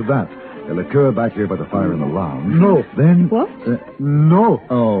 And after that, a liqueur back here by the fire in the lounge. No. Then... What? No.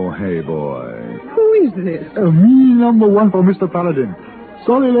 Oh, hey, boy. Who is this? Me, number 1 for Mr. Paladin.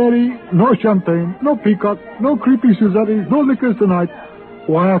 Sorry, lady, no champagne, no Peacock, no creepy Suzette, no liquors tonight.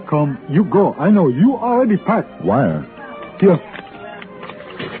 Wire come. You go. I know. You already packed. Wire? Here.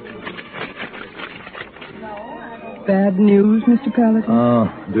 Bad news, Mr. Paladin? Oh,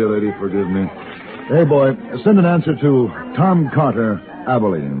 dear lady, forgive me. Hey, boy, send an answer to Tom Carter,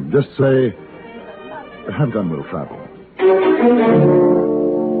 Abilene. Just say, Have done will travel.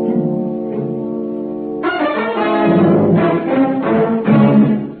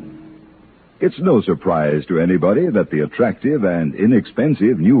 It's no surprise to anybody that the attractive and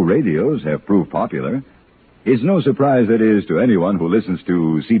inexpensive new radios have proved popular. It's no surprise, that is, to anyone who listens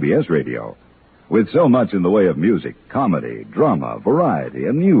to CBS radio. With so much in the way of music, comedy, drama, variety,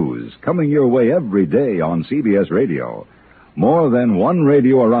 and news coming your way every day on CBS radio, more than one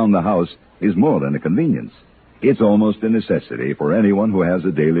radio around the house is more than a convenience. It's almost a necessity for anyone who has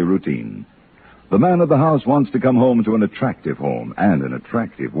a daily routine. The man of the house wants to come home to an attractive home and an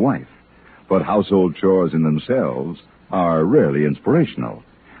attractive wife. But household chores in themselves are rarely inspirational.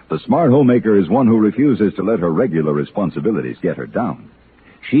 The smart homemaker is one who refuses to let her regular responsibilities get her down.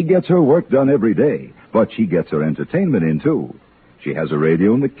 She gets her work done every day, but she gets her entertainment in, too. She has a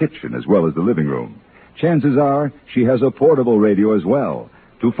radio in the kitchen as well as the living room. Chances are she has a portable radio as well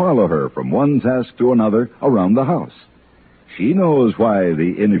to follow her from one task to another around the house. She knows why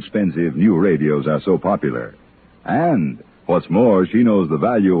the inexpensive new radios are so popular. And, what's more, she knows the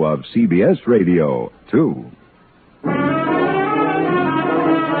value of CBS radio, too.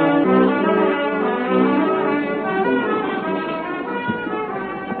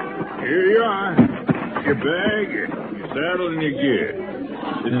 Here you are. Your bag, your saddle, and your gear.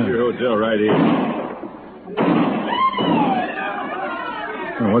 This is your hotel right here.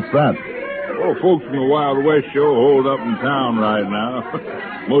 What's that? Oh, folks from the Wild West show hold up in town right now.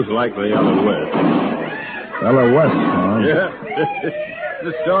 Most likely Ella West. Ella West, huh? Yeah.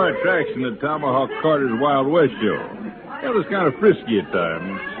 The star attraction at Tomahawk Carter's Wild West show. Ella's kind of frisky at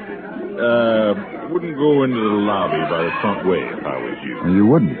times. Wouldn't go into the lobby by the front way if I was you. You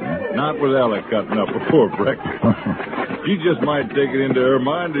wouldn't, huh? Not with Ella cutting up before breakfast. She just might take it into her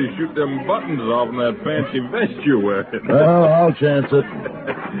mind to shoot them buttons off in that fancy vest you're wearing. Well, I'll chance it.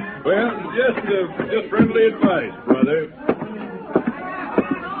 Well, just friendly advice, brother.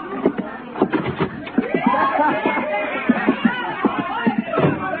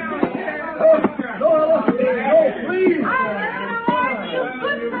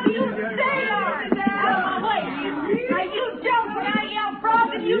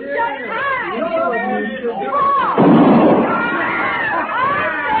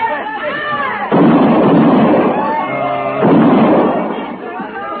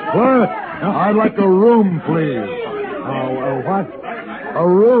 Clerk, I'd like a room, please. What? A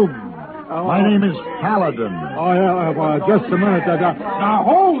room. My name is Paladin. Oh, yeah, just a minute. Now,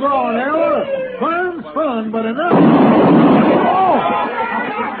 hold on, Ella. Fun's fun, but enough. Oh!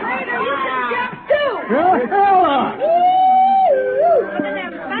 Ella! And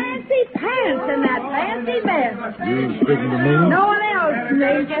them fancy pants and that fancy vest. You speaking to me? No one else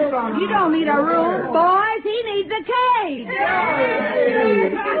needs it. You don't need a room, boys. He needs a cage.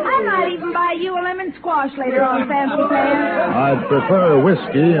 I might even buy you a lemon squash later on, fancy pants. I'd prefer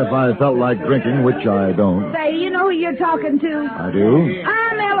whiskey if I felt like drinking, which I don't. Say, you know who you're talking to? I do?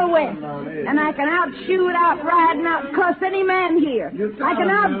 I'm Ella West, and I can outshoot, outride, and outcuss any man here. I can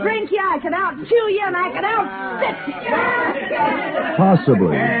outdrink you, I can outchew you, and I can outspit you.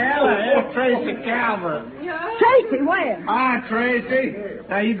 Possibly. Ella, it's Tracy Calvert. Tracy, where? Hi, Tracy.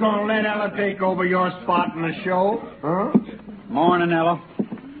 Now, you gonna let Ella take over your spot in the show? Huh? Morning, Ella.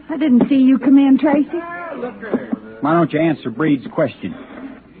 I didn't see you come in, Tracy. Why don't you answer Breed's question?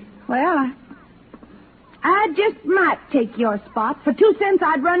 Well, I just might take your spot. For 2 cents,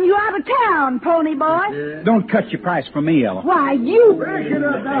 I'd run you out of town, pony boy. Don't cut your price for me, Ella. Why, you... Break it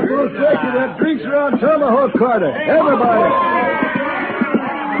up now, folks. Break it up. Drinks are on Tomahawk Carter. Everybody.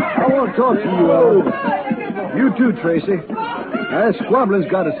 I want to talk to you, Ella. You too, Tracy. That squabbling's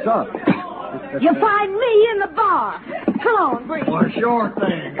got to stop. You find me in the bar. Come on, Bree. Well, sure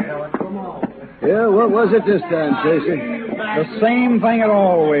thing, Ella. Come on. Yeah, what was it this time, Tracy? The same thing it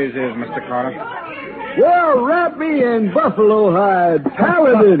always is, Mr. Carter. Well, wrap me in buffalo hide,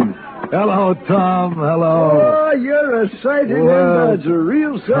 Paladin. Hello, Tom. Hello. Oh, you're a sight in Well, It's a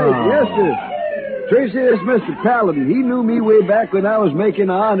real sight. Tom. Yes, sir. Tracy, this Mr. Paladin. He knew me way back when I was making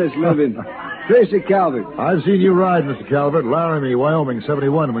an honest living. Tracy Calvert. I've seen you ride, Mr. Calvert. Laramie, Wyoming,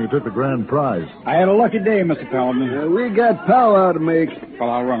 71, when you took the grand prize. I had a lucky day, Mr. Paladin. We got powwow to make. Well,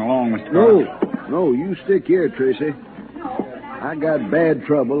 I'll run along, Mr. Carter. No, you stick here, Tracy. I got bad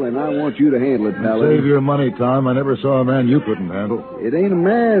trouble, and I want you to handle it, Paladin. Save your money, Tom. I never saw a man you couldn't handle. It ain't a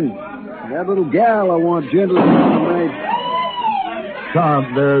man. That little gal I want gentle tonight.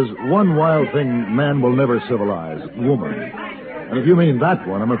 Tom, there's one wild thing man will never civilize, woman. And if you mean that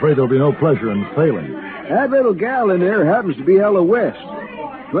one, I'm afraid there'll be no pleasure in failing. That little gal in there happens to be Ella West.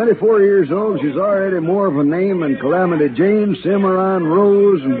 24 years old, she's already more of a name than Calamity Jane, Cimarron,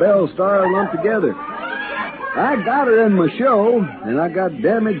 Rose, and Belle Star lumped together. I got her in my show, and I got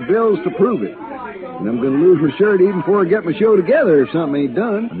damage bills to prove it. And I'm going to lose my shirt even before I get my show together if something ain't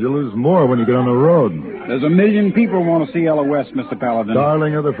done. And you'll lose more when you get on the road. There's 1 million people want to see Ella West, Mr. Paladin.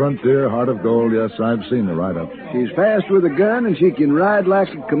 Darling of the frontier, heart of gold. Yes, I've seen the write-up. She's fast with a gun, and she can ride like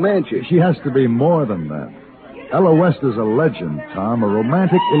a Comanche. She has to be more than that. Ella West is a legend, Tom, a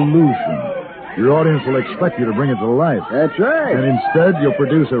romantic illusion. Your audience will expect you to bring it to life. That's right. And instead, you'll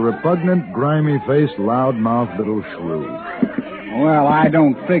produce a repugnant, grimy-faced, loud-mouthed little shrew. Well, I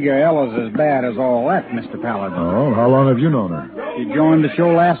don't figure Ella's as bad as all that, Mr. Paladin. Oh, how long have you known her? She joined the show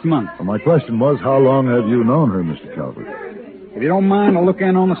last month. Well, my question was, how long have you known her, Mr. Calvert? If you don't mind, I'll look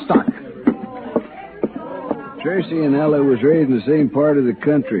in on the stock. Tracy and Ella was raised in the same part of the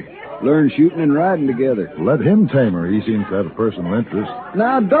country. Learned shooting and riding together. Let him tame her. He seems to have a personal interest.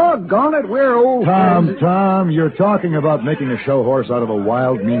 Now, doggone it, we're old friends. Tom, you're talking about making a show horse out of a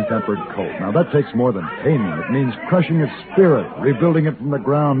wild, mean-tempered colt. Now, that takes more than taming. It means crushing its spirit, rebuilding it from the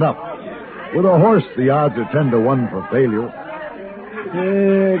ground up. With a horse, the odds are 10 to 1 for failure.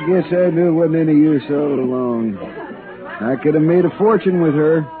 Yeah, I guess I knew it wasn't any use all along. I could have made a fortune with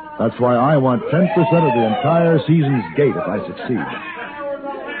her. That's why I want 10% of the entire season's gate if I succeed.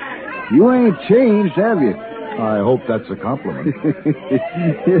 You ain't changed, have you? I hope that's a compliment.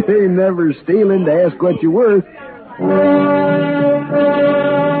 It ain't never stealing to ask what you're worth.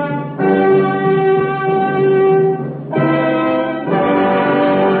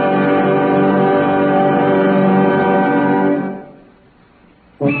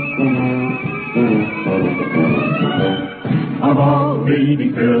 Of all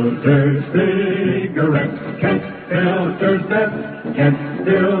leading filters, cigarettes, Kent Filter's best. Kent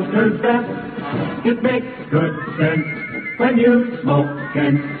Filter's best. It makes good sense when you smoke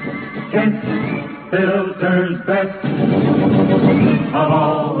Kent. Kent Filter's best. Of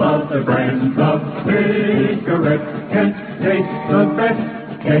all of the brands of cigarettes, Kent tastes the best.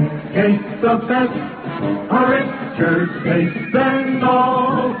 Kent tastes the best. A richer taste than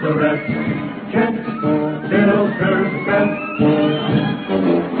all the rest. Kent Filter's best.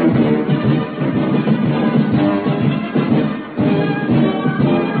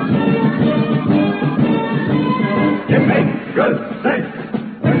 It makes good sense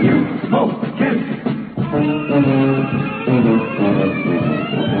when you smoke Kent.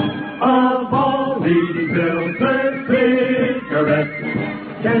 Of all leading filtered cigarettes,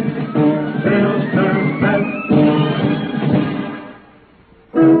 Kent Filter's best.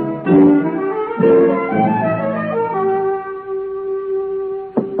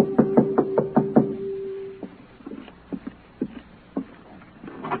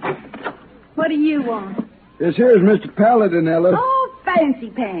 What do you want? This here's Mr. Paladin, Ella. Oh, fancy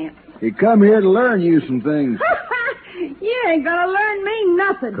pants. He come here to learn you some things. You ain't gonna learn me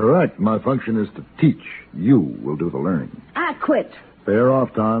nothing. Correct. My function is to teach. You will do the learning. I quit. Fair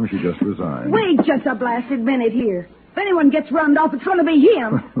off, Tom. She just resigned. Wait just a blasted minute here. If anyone gets runned off, it's gonna be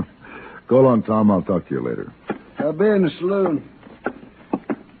him. Go along, Tom. I'll talk to you later. I'll be in the saloon.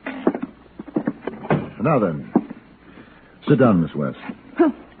 Now then, sit down, Miss West.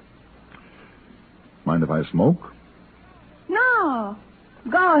 Mind if I smoke? No.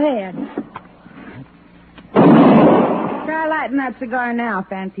 Go ahead. Try lighting that cigar now,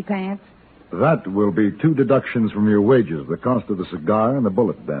 fancy pants. That will be 2 deductions from your wages, the cost of the cigar and the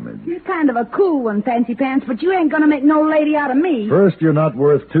bullet damage. You're kind of a cool one, fancy pants, but you ain't gonna make no lady out of me. First, you're not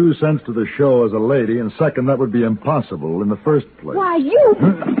worth 2 cents to the show as a lady, and second, that would be impossible in the first place. Why, you...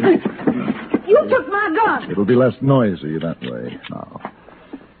 You took my gun. It'll be less noisy that way. Now,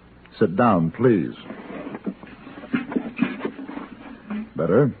 sit down, please.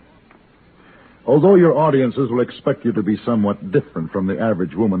 Better. Although your audiences will expect you to be somewhat different from the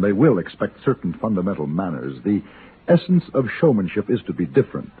average woman, they will expect certain fundamental manners. The essence of showmanship is to be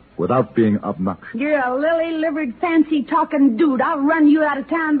different without being obnoxious. You're a lily-livered, fancy-talking dude. I'll run you out of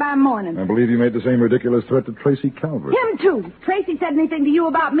town by morning. I believe you made the same ridiculous threat to Tracy Calvert. Him, too. If Tracy said anything to you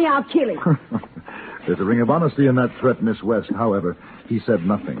about me, I'll kill him. There's a ring of honesty in that threat, Miss West. However, he said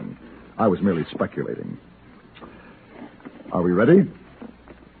nothing. I was merely speculating. Are we ready?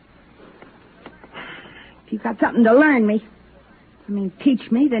 If you've got something to learn me, teach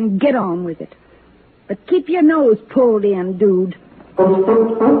me, then get on with it. But keep your nose pulled in, dude.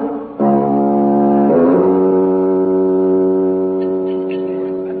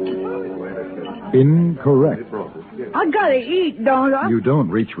 Incorrect. I gotta eat, don't I? You don't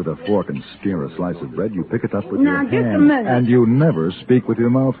reach with a fork and spear a slice of bread. You pick it up with now, your just hand. a minute. And you never speak with your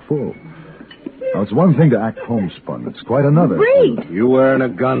mouth full. Now, it's one thing to act homespun. It's quite another. Breed! You wearing a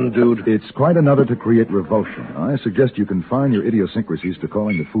gun, dude? It's quite another to create revulsion. I suggest you confine your idiosyncrasies to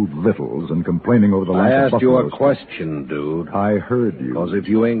calling the food littles and complaining over the lack I of asked you a buffalo question, dude. I heard you. Because if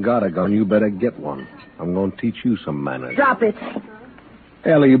you ain't got a gun, you better get one. I'm going to teach you some manners. Drop it.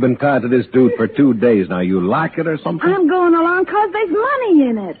 Hell, you've been tied to this dude for 2 days now. You like it or something? I'm going along 'cause there's money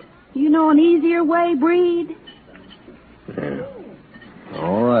in it. You know an easier way, Breed? Yeah.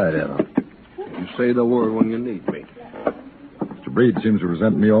 All right, Ella. You say the word when you need me. Mr. Breed seems to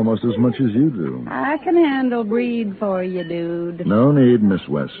resent me almost as much as you do. I can handle Breed for you, dude. No need, Miss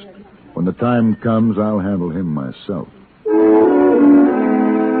West. When the time comes, I'll handle him myself.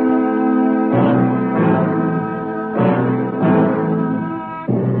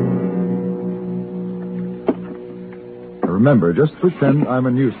 Remember, just pretend I'm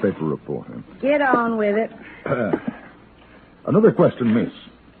a newspaper reporter. Get on with it. Another question, miss.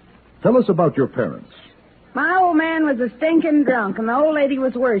 Tell us about your parents. My old man was a stinking drunk, and the old lady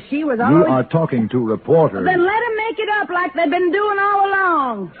was worse. She was You always... are talking to reporters. Then let them make it up like they've been doing all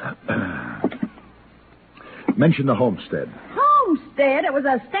along. Mention the homestead. Homestead? It was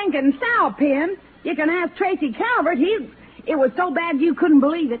a stinking sow pen. You can ask Tracy Calvert. It was so bad you couldn't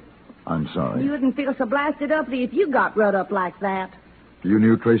believe it. I'm sorry. You wouldn't feel so blasted uppity if you got run up like that. You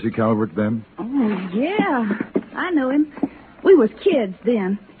knew Tracy Calvert then? Oh, yeah. I knew him. We was kids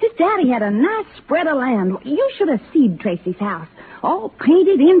then. His daddy had a nice spread of land. You should have seen Tracy's house. All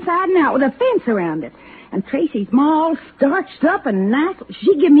painted inside and out with a fence around it. And Tracy's ma all starched up and nice.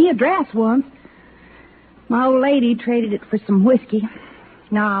 She gave me a dress once. My old lady traded it for some whiskey.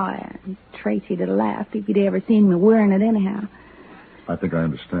 No, Tracy'd have laughed if he'd ever seen me wearing it anyhow. I think I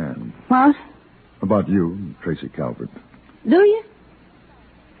understand. What? About you, Tracy Calvert. Do you?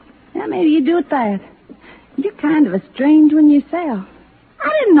 Yeah, maybe you do at that. You're kind of a strange one yourself. I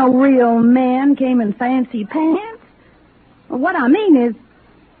didn't know real men came in fancy pants. Well, what I mean is,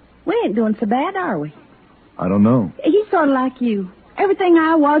 we ain't doing so bad, are we? I don't know. He's sort of like you. Everything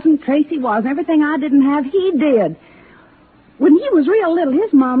I wasn't, Tracy was, and everything I didn't have, he did. When he was real little,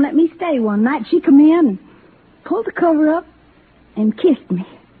 his mom let me stay one night. She come in and pulled the cover up and kissed me.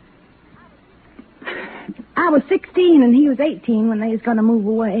 I was 16 and he was 18 when they was going to move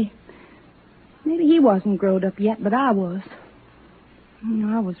away. Maybe he wasn't growed up yet, but I was.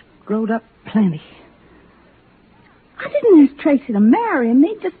 I was growed up plenty. I didn't ask Tracy to marry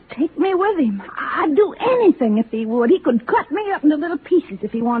me, just take me with him. I'd do anything if he would. He could cut me up into little pieces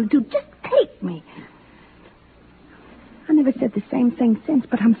if he wanted to. Just take me. I never said the same thing since,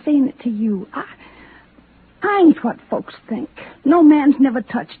 but I'm saying it to you. I ain't what folks think. No man's never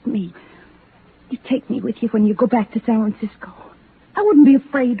touched me. You take me with you when you go back to San Francisco. I wouldn't be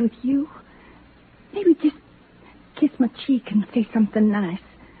afraid with you. Maybe just kiss my cheek and say something nice.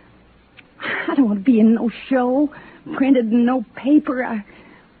 I don't want to be in no show, printed in no paper.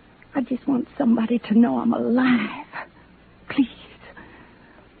 I just want somebody to know I'm alive. Please.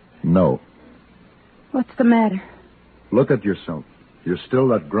 No. What's the matter? Look at yourself. You're still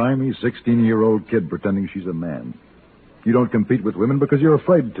that grimy 16-year-old kid pretending she's a man. You don't compete with women because you're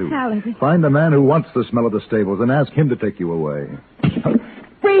afraid to. Paladin. Find a man who wants the smell of the stables and ask him to take you away.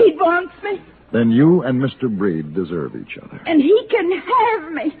 Breed wants me. Then you and Mr. Breed deserve each other. And he can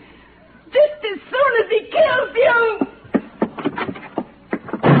have me. Just as soon as he kills you.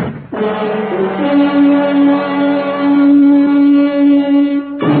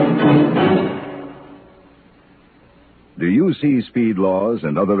 Do you see speed laws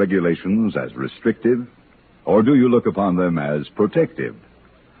and other regulations as restrictive, or do you look upon them as protective?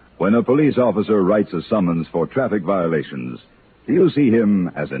 When a police officer writes a summons for traffic violations, do you see him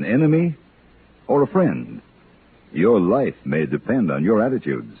as an enemy or a friend? Your life may depend on your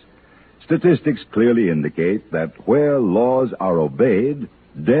attitudes. Statistics clearly indicate that where laws are obeyed,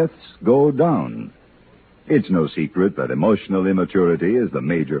 deaths go down. It's no secret that emotional immaturity is the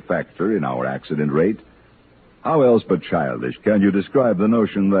major factor in our accident rate. How else but childish can you describe the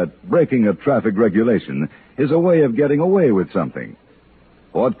notion that breaking a traffic regulation is a way of getting away with something?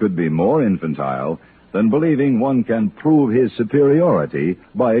 What could be more infantile than believing one can prove his superiority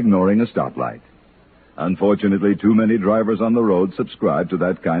by ignoring a stoplight? Unfortunately, too many drivers on the road subscribe to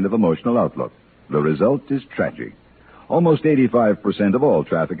that kind of emotional outlook. The result is tragic. Almost 85% of all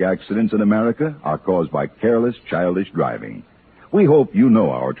traffic accidents in America are caused by careless, childish driving. We hope you know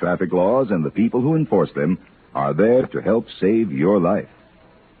our traffic laws and the people who enforce them are there to help save your life.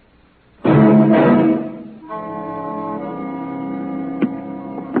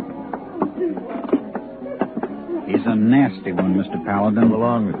 He's a nasty one, Mr. Paladin. Come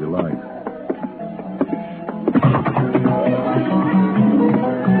along if you like.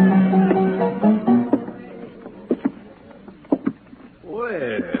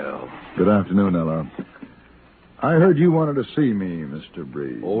 afternoon, Ella. I heard you wanted to see me, Mr.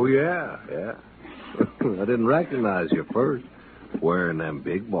 Breed. Oh, yeah. I didn't recognize you first, wearing them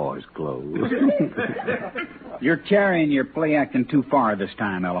big boys' clothes. You're carrying your play acting too far this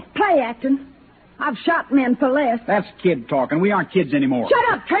time, Ella. Play acting? I've shot men for less. That's kid talking. We aren't kids anymore.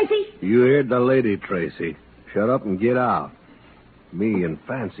 Shut up, Tracy. You heard the lady, Tracy. Shut up and get out. Me and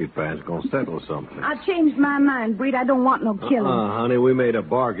Fancy Pants gonna settle something. I changed my mind, Breed. I don't want no killing. Honey, we made a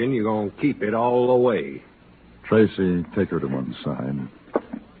bargain. You're gonna keep it all the way. Tracy, take her to one side.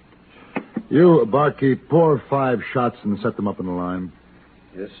 You, barkeep, pour 5 shots and set them up in a line.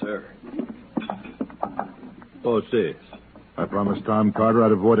 Yes, sir. What's this? I promised Tom Carter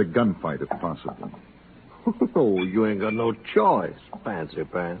I'd avoid a gunfight if possible. Oh, you ain't got no choice, Fancy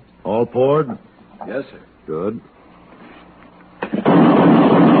Pants. All poured? Yes, sir. Good.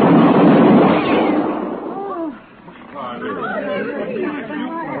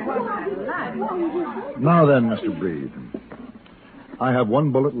 Now then, Mr. Breed. I have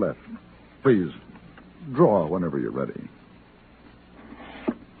 1 bullet left. Please, draw whenever you're ready.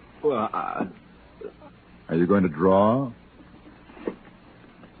 Well, Are you going to draw?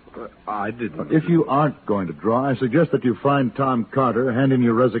 I didn't. If you aren't going to draw, I suggest that you find Tom Carter, hand in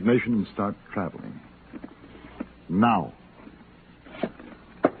your resignation, and start traveling. Now.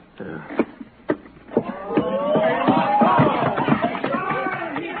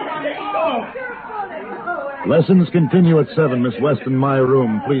 Lessons continue at 7. Miss West in my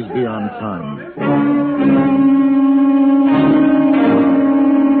room. Please be on time.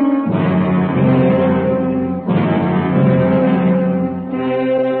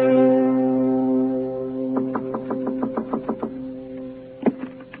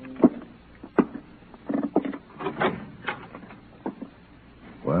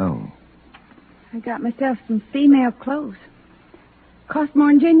 Well, I got myself some female clothes. Cost more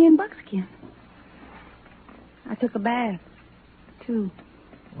than genuine buckskin. I took a bath, too.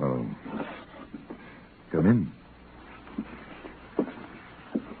 well, come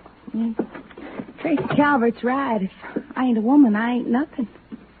in. Tracy Calvert's right. If I ain't a woman, I ain't nothing.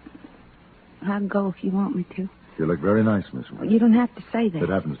 I'll go if you want me to. You look very nice, Miss West. You don't have to say that. It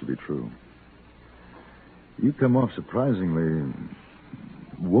happens to be true. You come off surprisingly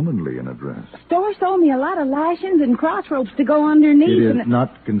womanly in a dress. Store sold me a lot of lashings and crossropes to go underneath. It is and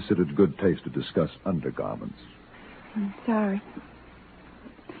not considered good taste to discuss undergarments. I'm sorry.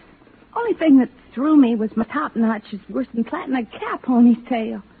 Only thing that threw me was my top notch is worse than plaiting a cow pony's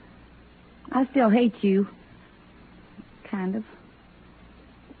tail. I still hate you. Kind of.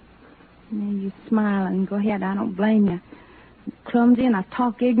 And you smile and go ahead. I don't blame you. I'm clumsy and I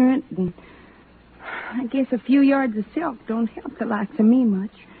talk ignorant, and I guess a few yards of silk don't help the likes of me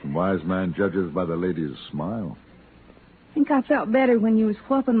much. A wise man judges by the lady's smile. I think I felt better when you was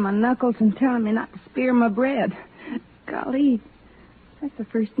whooping my knuckles and telling me not to spear my bread. Golly, that's the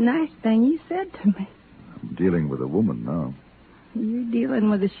first nice thing you said to me. I'm dealing with a woman now. You're dealing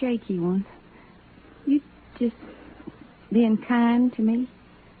with a shaky one. You just being kind to me.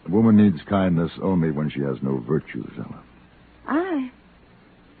 A woman needs kindness only when she has no virtues, Ella.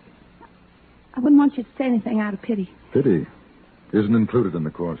 I wouldn't want you to say anything out of pity. Pity isn't included in the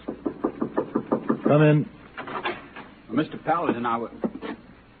course. Come in. Mr. Paladin,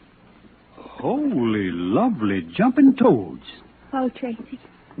 Holy, lovely jumping toads. Oh, Tracy.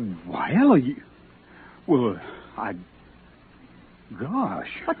 Why, Ella, Gosh.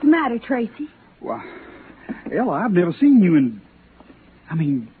 What's the matter, Tracy? Why, Ella, I've never seen you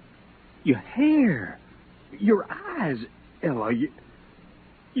in... your hair, your eyes, Ella.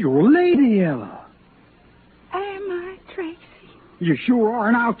 You're a lady, Ella. Am I, Tracy? You sure are,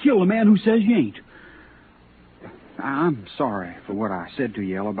 and I'll kill the man who says you ain't. I'm sorry for what I said to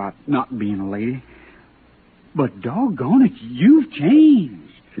you, Ella, about not being a lady. But doggone it, you've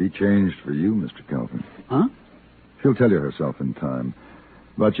changed. She changed for you, Mr. Calvin. Huh? She'll tell you herself in time.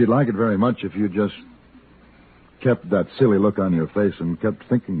 But she'd like it very much if you just kept that silly look on your face and kept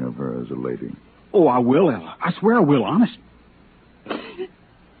thinking of her as a lady. Oh, I will, Ella. I swear I will, honest.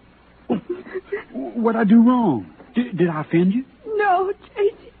 What'd I do wrong? Did I offend you? No,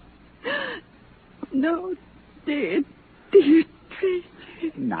 Tracy. No, dear Tracy.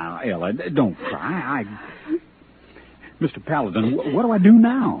 Now, Ella, don't cry. Mr. Paladin, what do I do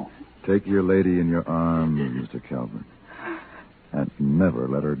now? Take your lady in your arms, Mr. Calvin, and never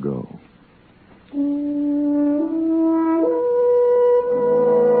let her go.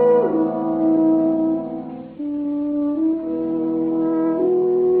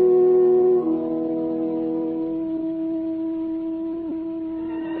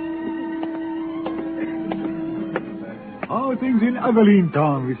 How are things in Abilene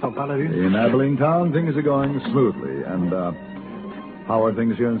Town, Mr. Paladin? In Abilene Town, things are going smoothly. And how are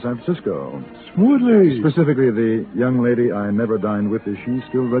things here in San Francisco? Smoothly. Specifically, the young lady I never dined with, is she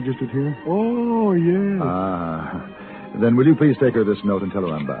still registered here? Oh, yes. Then will you please take her this note and tell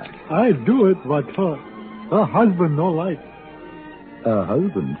her I'm back? I do it, but her husband no like.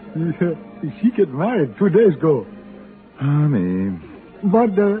 Husband? She get married 2 days ago. Me.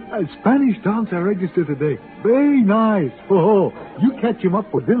 But Spanish dancer registered today. Very nice. Oh, you catch him up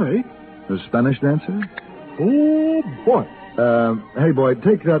for dinner, eh? The Spanish dancer? Oh, boy. Hey, boy,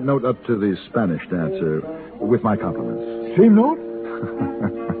 take that note up to the Spanish dancer with my compliments. Same note?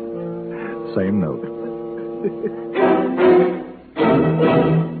 Same note.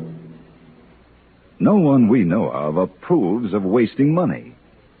 No one we know of approves of wasting money.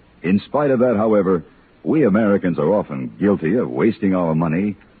 In spite of that, however, we Americans are often guilty of wasting our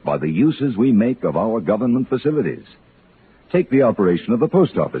money by the uses we make of our government facilities. Take the operation of the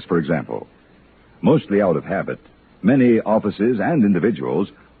post office, for example. Mostly out of habit, many offices and individuals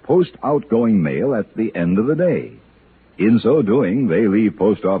post outgoing mail at the end of the day. In so doing, they leave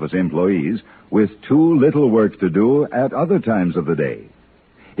post office employees with too little work to do at other times of the day.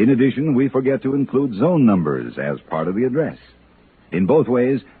 In addition, we forget to include zone numbers as part of the address. In both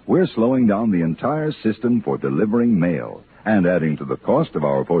ways, we're slowing down the entire system for delivering mail and adding to the cost of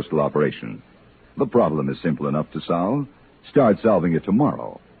our postal operation. The problem is simple enough to solve. Start solving it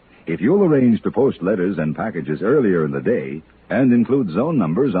tomorrow. If you'll arrange to post letters and packages earlier in the day and include zone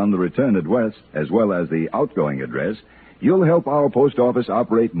numbers on the return address as well as the outgoing address, you'll help our post office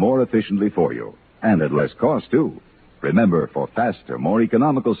operate more efficiently for you, and at less cost, too. Remember, for faster, more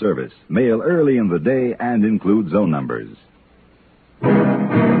economical service, mail early in the day and include zone numbers.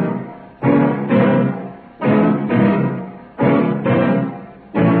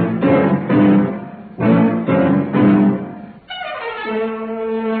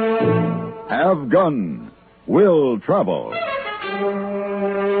 Have Gun, Will Travel.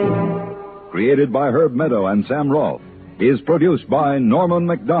 Created by Herb Meadow and Sam Rolfe, is produced by Norman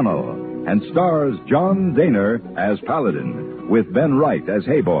McDonnell and stars John Daner as Paladin, with Ben Wright as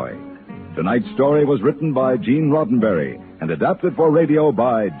Hey Boy. Tonight's story was written by Gene Roddenberry and adapted for radio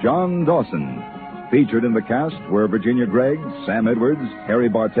by John Dawson. Featured in the cast were Virginia Gregg, Sam Edwards, Harry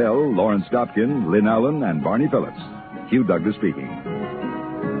Bartell, Lawrence Stopkin, Lynn Allen, and Barney Phillips. Hugh Douglas speaking.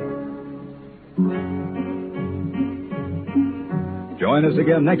 Join us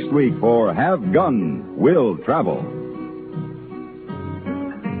again next week for Have Gun, Will Travel.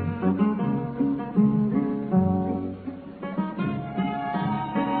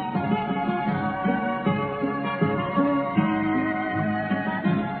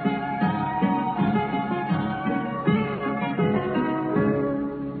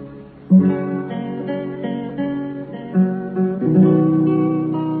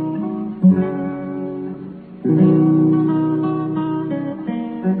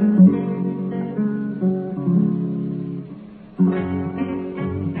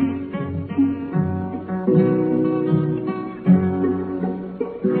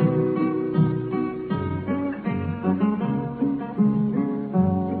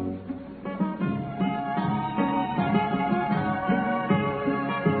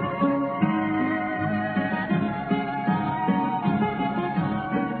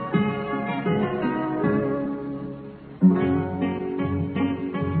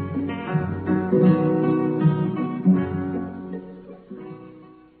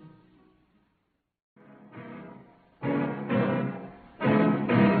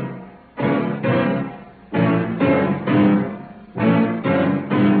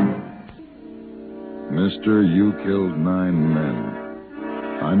 Mister, you killed 9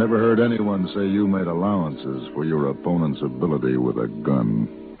 men. I never heard anyone say you made allowances for your opponent's ability with a gun.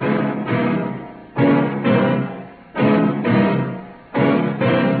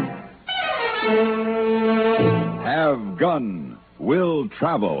 Have Gun, Will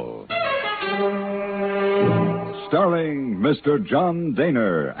Travel. Starring Mr. John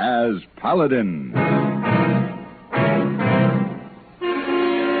Daner as Paladin.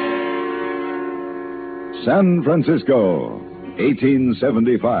 San Francisco,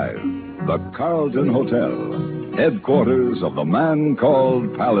 1875. The Carlton Hotel, headquarters of the man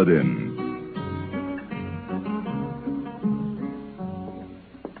called Paladin.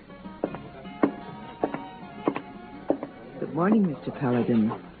 Good morning, Mr.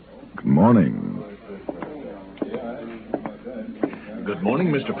 Paladin. Good morning. Good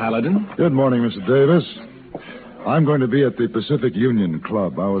morning, Mr. Paladin. Good morning, Mr. Davis. I'm going to be at the Pacific Union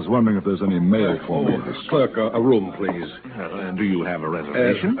Club. I was wondering if there's any mail for me. Clerk, a room, please. Do you have a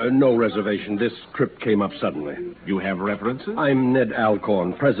reservation? No reservation. This trip came up suddenly. You have references? I'm Ned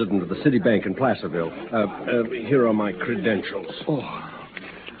Alcorn, president of the City Bank in Placerville. Here are my credentials.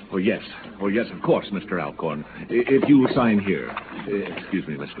 Oh, yes, of course, Mr. Alcorn. If you will sign here. Excuse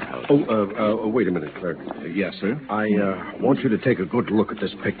me, Mr. Paladin. Wait a minute, clerk. Yes, sir? I want you to take a good look at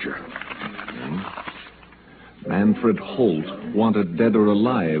this picture. Manfred Holt, wanted dead or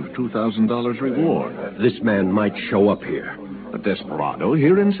alive, $2,000 reward. This man might show up here. A desperado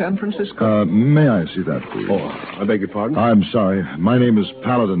here in San Francisco? May I see that, please? Oh, I beg your pardon? I'm sorry. My name is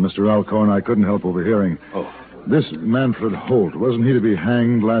Paladin, Mr. Alcorn. I couldn't help overhearing. Oh. This Manfred Holt, wasn't he to be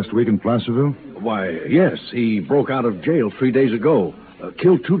hanged last week in Placerville? Why, yes. He broke out of jail 3 days ago.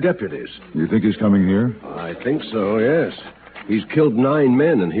 Killed 2 deputies. You think he's coming here? I think so, yes. He's killed 9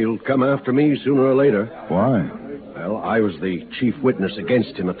 men, and he'll come after me sooner or later. Why? Well, I was the chief witness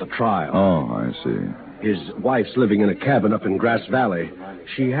against him at the trial. Oh, I see. His wife's living in a cabin up in Grass Valley.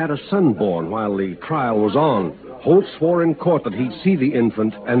 She had a son born while the trial was on. Holt swore in court that he'd see the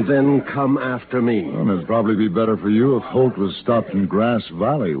infant and then come after me. Well, it'd probably be better for you if Holt was stopped in Grass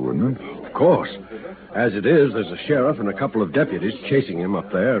Valley, wouldn't it? Of course. As it is, there's a sheriff and a couple of deputies chasing him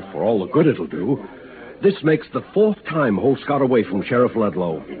up there for all the good it'll do. This makes the 4th time Holt's got away from Sheriff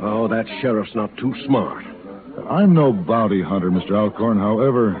Ludlow. Oh, that sheriff's not too smart. I'm no bounty hunter, Mr. Alcorn.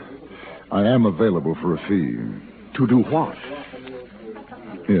 However, I am available for a fee. To do what?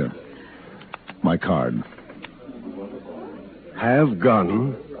 Here. My card. Have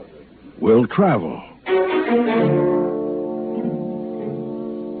gun, will travel.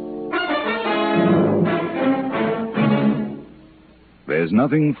 There's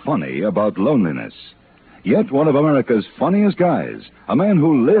nothing funny about loneliness. Yet one of America's funniest guys, a man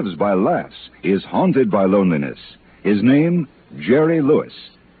who lives by laughs, is haunted by loneliness. His name, Jerry Lewis.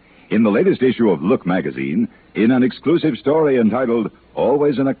 In the latest issue of Look magazine, in an exclusive story entitled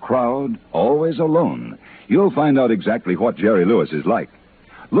Always in a Crowd, Always Alone, you'll find out exactly what Jerry Lewis is like.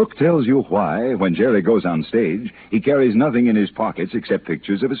 Look tells you why, when Jerry goes on stage, he carries nothing in his pockets except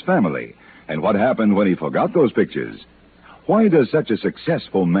pictures of his family, and what happened when he forgot those pictures. Why does such a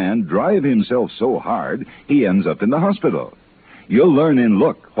successful man drive himself so hard he ends up in the hospital? You'll learn in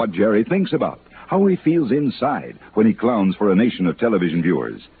Look what Jerry thinks about, how he feels inside when he clowns for a nation of television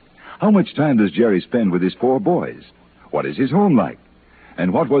viewers. How much time does Jerry spend with his 4 boys? What is his home like?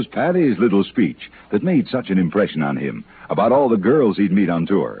 And what was Patty's little speech that made such an impression on him about all the girls he'd meet on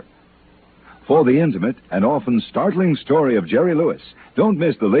tour? For the intimate and often startling story of Jerry Lewis, don't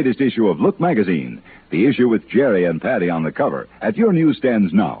miss the latest issue of Look magazine, the issue with Jerry and Patty on the cover, at your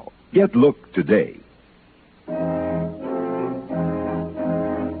newsstands now. Get Look today.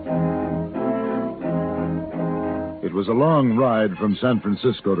 It was a long ride from San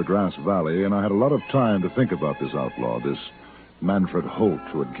Francisco to Grass Valley, and I had a lot of time to think about this outlaw, this Manfred Holt,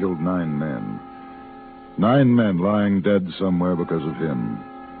 who had killed 9 men. 9 men lying dead somewhere because of him.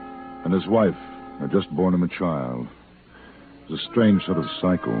 And his wife had just borne him a child. It was a strange sort of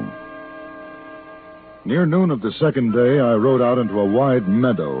cycle. Near noon of the second day, I rode out into a wide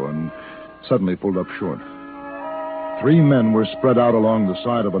meadow and suddenly pulled up short. 3 men were spread out along the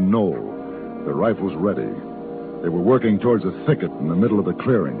side of a knoll, their rifles ready. They were working towards a thicket in the middle of the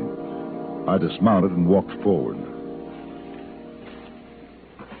clearing. I dismounted and walked forward.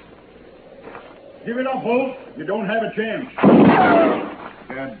 Give it up, Holt. You don't have a chance.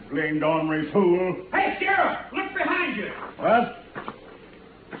 That blamed ornery fool. Hey, Sheriff, look behind you. What?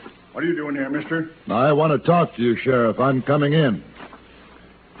 What are you doing here, mister? I want to talk to you, Sheriff. I'm coming in.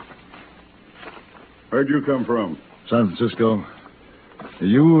 Where'd you come from? San Francisco. Are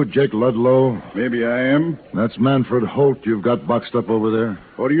you Jake Ludlow? Maybe I am. That's Manfred Holt you've got boxed up over there.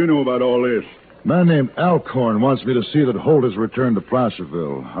 What do you know about all this? A man named Alcorn wants me to see that Holt has returned to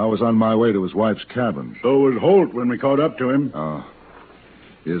Placerville. I was on my way to his wife's cabin. So was Holt when we caught up to him.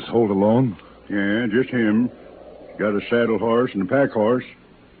 Is Holt alone? Yeah, just him. Got a saddle horse and a pack horse.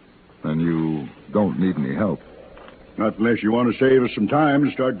 Then you don't need any help. Not unless you want to save us some time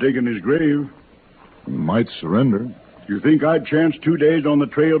and start digging his grave. You might surrender. You think I'd chance 2 days on the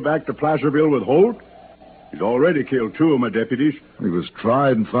trail back to Placerville with Holt? He's already killed 2 of my deputies. He was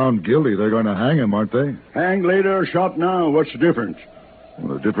tried and found guilty. They're going to hang him, aren't they? Hanged later or shot now. What's the difference?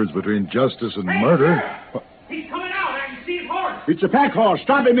 Well, the difference between justice and murder... He's coming out. I can see his horse. It's a pack horse.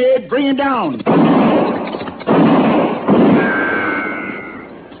 Stop him, Ed. Bring him down.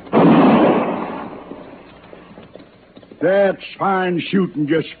 That's fine shooting,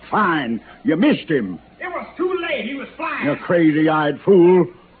 just fine. You missed him. It was too late. He was flying. You crazy-eyed fool.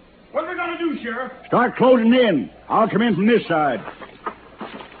 What are we going to do, Sheriff. Start closing in. I'll come in from this side.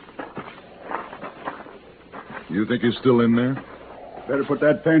 You think he's still in there? Better put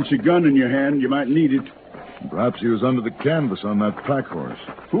that fancy gun in your hand. You might need it. Perhaps he was under the canvas on that pack horse.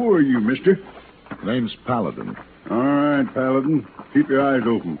 Who are you, mister? Name's Paladin. All right, Paladin. Keep your eyes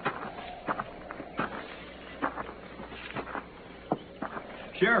open.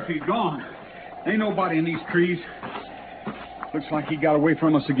 Sheriff, he's gone. Ain't nobody in these trees. Looks like he got away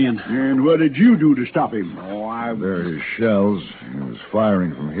from us again. And what did you do to stop him? There are his shells. He was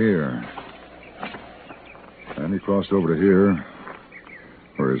firing from here. And he crossed over to here,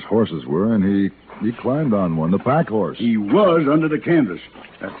 where his horses were, and he climbed on one, the pack horse. He was under the canvas.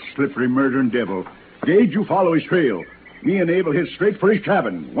 That slippery, murdering devil. Gage, you follow his trail. Me and Abe will hit straight for his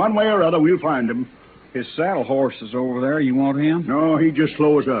cabin. One way or other, we'll find him. His saddle horse is over there. You want him? No, he just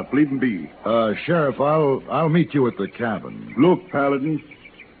slow us up. Leave him be. Sheriff, I'll meet you at the cabin. Look, Paladin.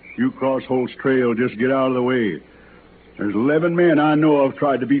 You cross Holt's trail, just get out of the way. There's 11 men I know of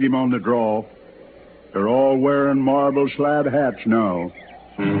tried to beat him on the draw. They're all wearing marble slab hats now.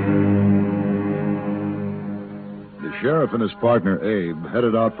 The sheriff and his partner, Abe,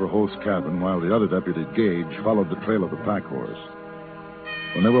 headed out for Holt's cabin while the other deputy, Gage, followed the trail of the pack horse.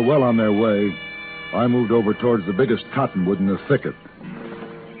 When they were well on their way, I moved over towards the biggest cottonwood in the thicket.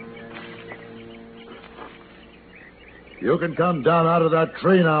 You can come down out of that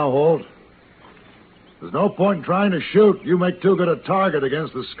tree now, Holt. There's no point in trying to shoot. You make too good a target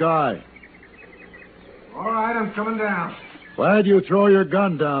against the sky. All right, I'm coming down. Why'd you throw your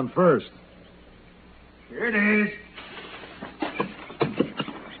gun down first? Here it is.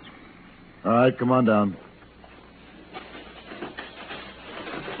 All right, come on down.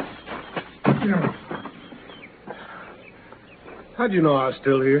 How'd you know I was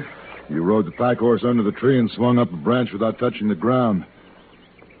still here? You rode the pack horse under the tree and swung up a branch without touching the ground.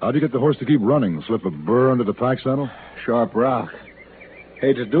 How'd you get the horse to keep running? Slip a burr under the pack saddle? Sharp rock.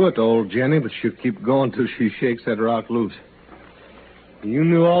 Hate to do it to old Jenny, but she'll keep going till she shakes that rock loose. You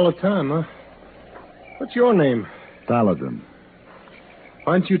knew all the time, huh? What's your name? Paladin.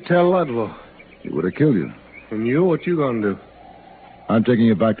 Why'd you tell Ludlow? He would have killed you. And you? What you gonna do? I'm taking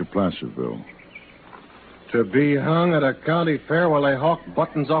you back to Placerville. To be hung at a county fair while they hawk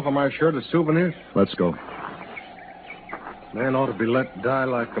buttons off of my shirt as souvenirs? Let's go. Man ought to be let die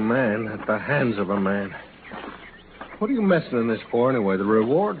like a man at the hands of a man. What are you messing in this for anyway? The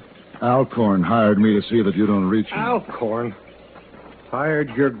reward? Alcorn hired me to see that you don't reach him. Alcorn? Hired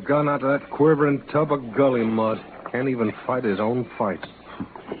your gun out of that quivering tub of gully mud. Can't even fight his own fights.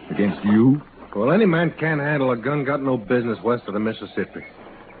 Against you? Well, any man can't handle a gun got no business west of the Mississippi.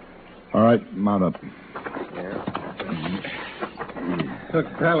 All right, mount up. Look,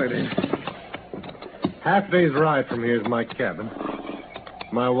 Paladin. Half day's ride from here is my cabin.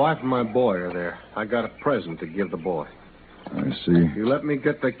 My wife and my boy are there. I got a present to give the boy. I see. You let me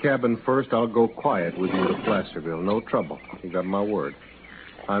get the cabin first, I'll go quiet with you to Placerville. No trouble. You got my word.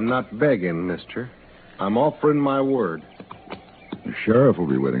 I'm not begging, mister. I'm offering my word. The sheriff will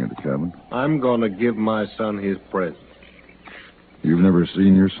be waiting at the cabin. I'm going to give my son his present. You've never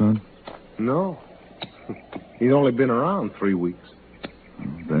seen your son? No. He's only been around 3 weeks.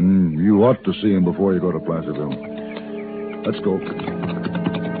 Then you ought to see him before you go to Placerville. Let's go.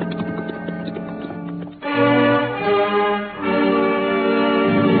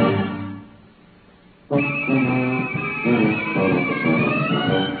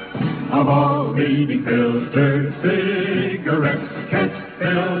 Of all leading filtered cigarettes, Kent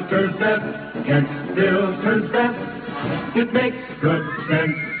filters best. Kent filters best. It makes good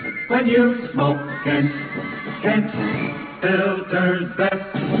sense when you smoke Kent. Kent filters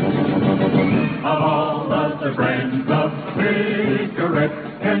best. Of all of the brands of cigarettes,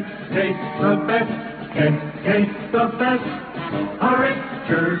 Kent tastes the best. Kent tastes the best. A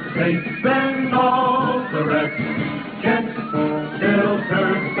richer taste than all the rest. Kent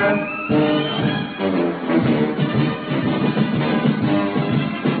filters best.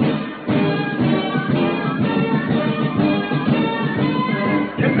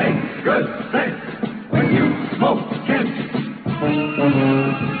 It makes good sense when you smoke Kent.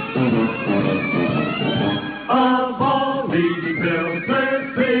 Of all leading filtered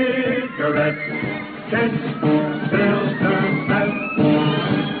cigarettes, Kent filters best.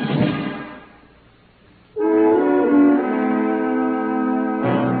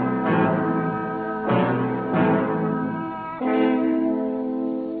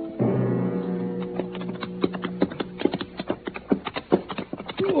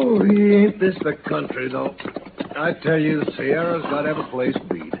 Oh, ain't this the country, though? I tell you, the Sierra's got every place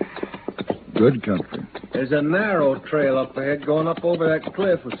beat. Good country. There's a narrow trail up ahead going up over that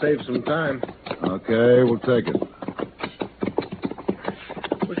cliff. Will save some time. Okay, we'll take it.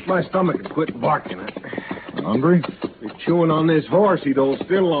 Wish my stomach had quit barking. Hungry? He's chewing on this horse. He'd hold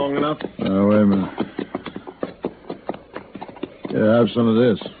still long enough. Oh, wait a minute. Yeah, have some of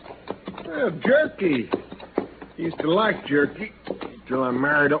this. Jerky. Used to like jerky till I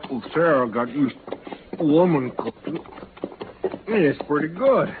married Uncle Sarah. Got used to woman cooking. It's pretty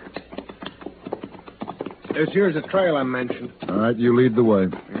good. Here's a trail I mentioned. All right, you lead the way.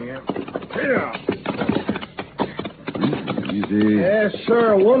 Yeah. Easy. Yes,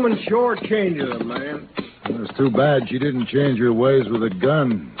 sir. A woman sure changes a man. It's too bad she didn't change her ways with a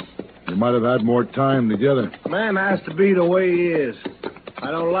gun. You might have had more time together. Man has to be the way he is.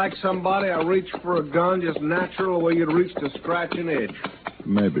 I don't like somebody, I reach for a gun just natural the way you'd reach to scratch an itch.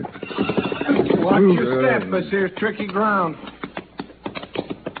 Maybe. Watch your step. This here's tricky ground.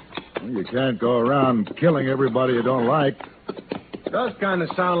 Well, you can't go around killing everybody you don't like. Does kind of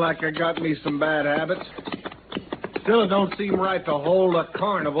sound like I got me some bad habits. Still, it don't seem right to hold a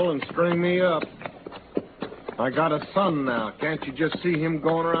carnival and string me up. I got a son now. Can't you just see him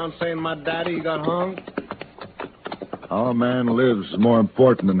going around saying my daddy got hung? How a man lives is more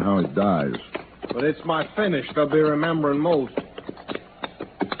important than how he dies. But it's my finish they'll be remembering most.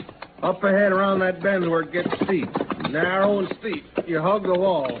 Up ahead around that bend where it gets steep. Narrow and steep. You hug the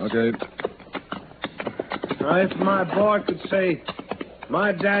wall. Okay. Now, if my boy could say,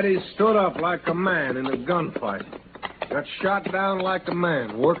 my daddy stood up like a man in a gunfight. Got shot down like a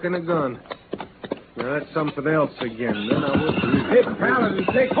man, working a gun. Now, that's something else again. Then I would... Hey, Paladin,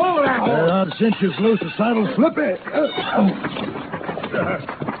 take hold of that horse. The cinch is loose. The saddle's slippy.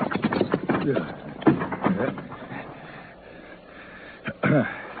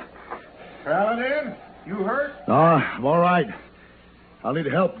 Paladin, you hurt? No, I'm all right. I'll need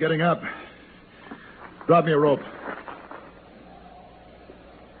help getting up. Drop me a rope.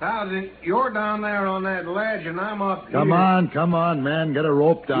 Paladin, you're down there on that ledge, and I'm up here. Come on, man. Get a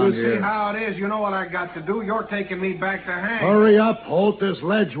rope down here. You see how it is? You know what I got to do. You're taking me back to hang. Hurry up, Holt. This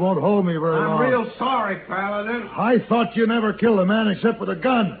ledge won't hold me very long. I'm real sorry, Paladin. I thought you never killed a man except with a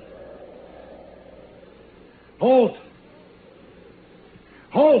gun. Holt!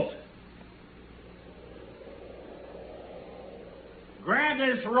 Holt! Grab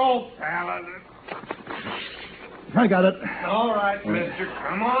this rope, Paladin. I got it. All right, mister.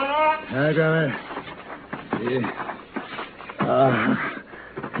 Come on up. I got it.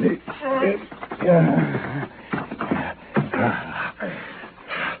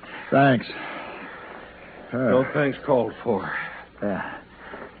 Thanks. No thanks called for.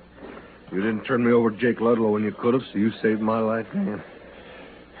 You didn't turn me over to Jake Ludlow when you could have, so you saved my life, man.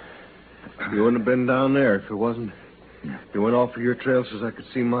 You wouldn't have been down there if it wasn't. You went off of your trail so I could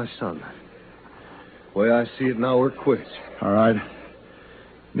see my son. The way I see it now, we're quits. All right.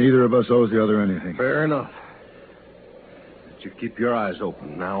 Neither of us owes the other anything. Fair enough. But you keep your eyes open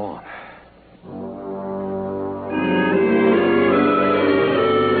from now on.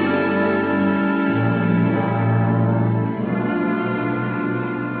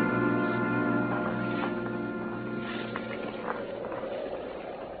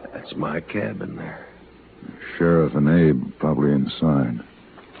 That's my cabin there. Sheriff and Abe probably inside.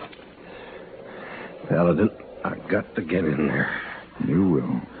 Paladin, I got to get in there. You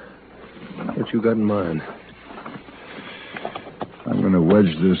will. What you got in mind? I'm going to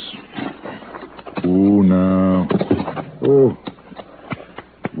wedge this. Oh, now. Oh.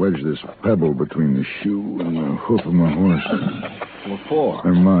 Wedge this pebble between the shoe and the hoof of my horse. What for?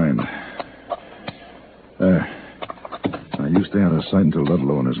 Never mind. There. Now, you stay out of sight until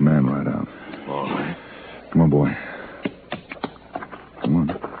Ludlow and his man ride out. All right. Come on, boy. Come on.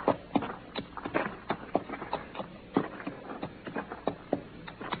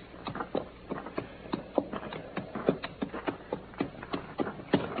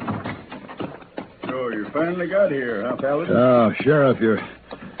 So you finally got here, huh, Paladin? Oh, Sheriff, your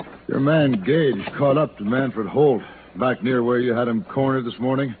man Gage caught up to Manfred Holt back near where you had him cornered this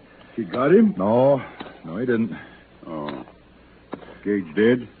morning. He got him? No, he didn't. Oh. Gage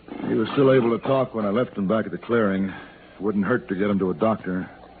dead? He was still able to talk when I left him back at the clearing. It wouldn't hurt to get him to a doctor.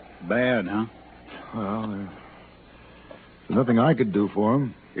 Bad, huh? Well, there's nothing I could do for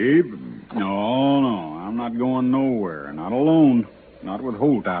him. Abe? No, I'm not going nowhere. Not alone. Not with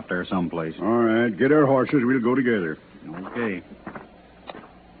Holt out there someplace. All right, get our horses. We'll go together. Okay.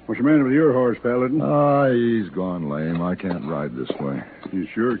 What's the matter with your horse, Paladin? He's gone lame. I can't ride this way. You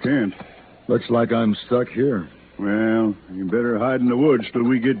sure can't. Looks like I'm stuck here. Well, you better hide in the woods till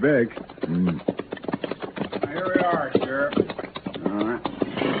we get back. Here we are, Sheriff. All right.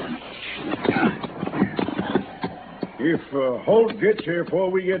 If Holt gets here before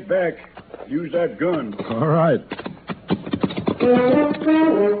we get back, use that gun. All right.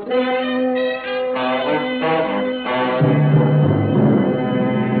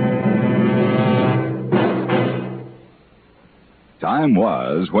 Time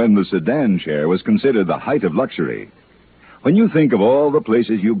was when the sedan chair was considered the height of luxury. When you think of all the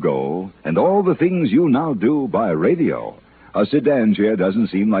places you go and all the things you now do by radio, a sedan chair doesn't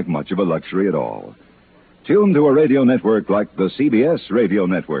seem like much of a luxury at all. Tuned to a radio network like the CBS radio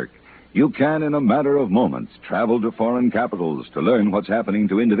network, you can, in a matter of moments, travel to foreign capitals to learn what's happening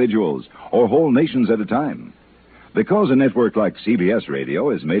to individuals or whole nations at a time. Because a network like CBS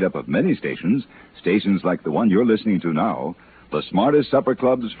radio is made up of many stations, stations like the one you're listening to now, the smartest supper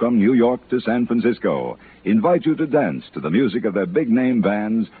clubs from New York to San Francisco invite you to dance to the music of their big-name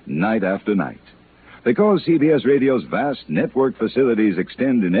bands night after night. Because CBS Radio's vast network facilities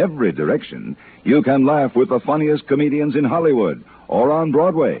extend in every direction, you can laugh with the funniest comedians in Hollywood or on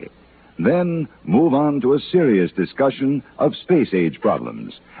Broadway. Then move on to a serious discussion of space-age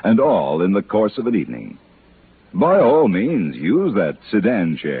problems, and all in the course of an evening. By all means, use that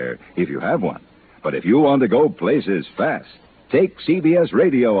sedan chair if you have one. But if you want to go places fast, take CBS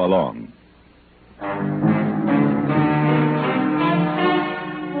Radio along.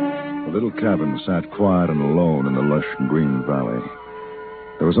 The little cabin sat quiet and alone in the lush green valley.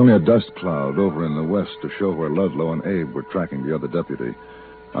 There was only a dust cloud over in the west to show where Ludlow and Abe were tracking the other deputy.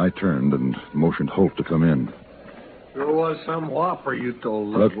 I turned and motioned Holt to come in. There was some whopper you told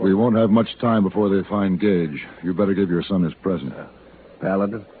Look, Ludlow. we won't have much time before they find Gage. You better give your son his present.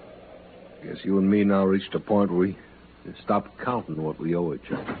 Paladin, guess you and me now reached a point where we stopped counting what we owe each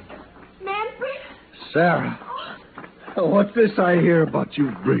other. Manfred? Sarah, what's this I hear about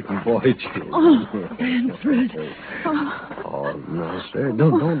you breaking boy children? Oh, Manfred. Oh, no, Sarah.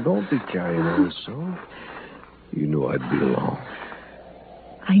 Don't be carrying on so. You knew I'd be along.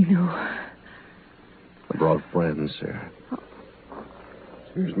 I knew. I brought friends, Sarah.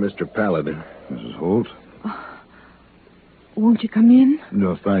 Here's Mr. Paladin. Mrs. Holt? Won't you come in?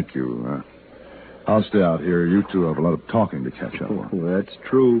 No, thank you. I'll stay out here. You two have a lot of talking to catch up on. That's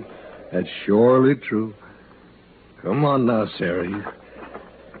true. That's surely true. Come on now, Sarah.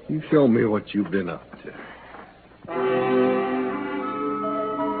 You show me what you've been up to.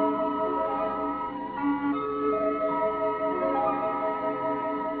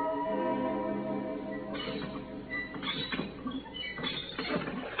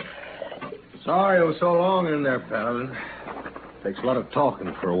 Sorry it was so long in there, Paladin. Takes a lot of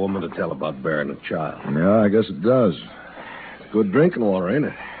talking for a woman to tell about bearing a child. Yeah, I guess it does. Good drinking water, ain't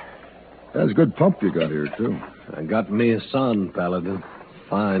it? That's a good pump you got here, too. I got me a son, Paladin.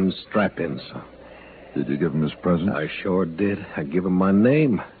 Fine, strap-in son. Did you give him his present? I sure did. I give him my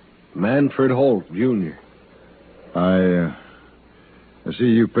name. Manfred Holt, Jr. I see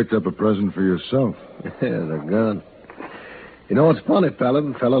you picked up a present for yourself. Yeah, the gun. You know what's funny,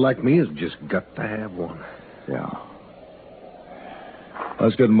 Paladin? A fella like me has just got to have one. Yeah.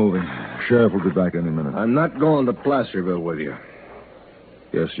 Let's get moving. Sheriff will be back any minute. I'm not going to Placerville with you.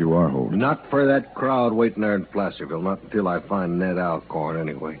 Yes, you are, Holt. Not for that crowd waiting there in Placerville. Not until I find Ned Alcorn,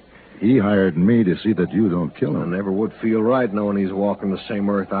 anyway. He hired me to see that you don't kill him. I never would feel right knowing he's walking the same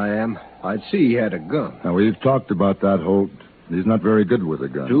earth I am. I'd see he had a gun. Now, we've talked about that, Holt. He's not very good with a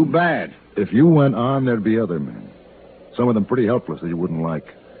gun. Too bad. If you went on, there'd be other men. Some of them pretty helpless that you wouldn't like.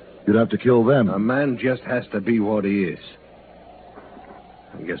 You'd have to kill them. A man just has to be what he is.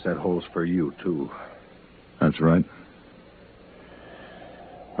 I guess that holds for you, too. That's right.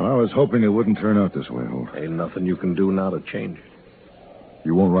 Well, I was hoping it wouldn't turn out this way, Holt. Ain't nothing you can do now to change it.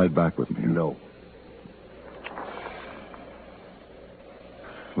 You won't ride back with me? No.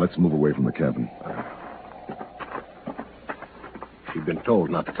 Let's move away from the cabin. She's been told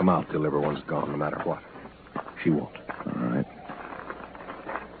not to come out till everyone's gone, no matter what. She won't. All right.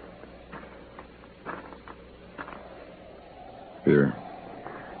 Here.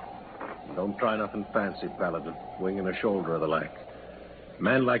 Don't try nothing fancy, Paladin. Wing and a shoulder or the like. A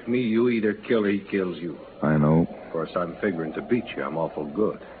man like me, you either kill or he kills you. I know. Of course, I'm figuring to beat you. I'm awful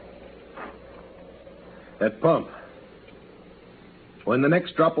good. That pump. When the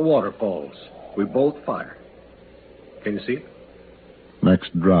next drop of water falls, we both fire. Can you see it?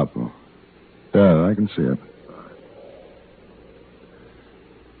 Next drop. Yeah, I can see it.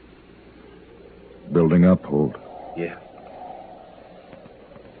 Building up, Holt. Yeah.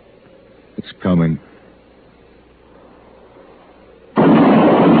 It's coming.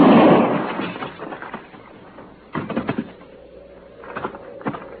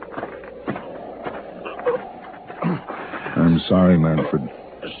 I'm sorry, Manfred.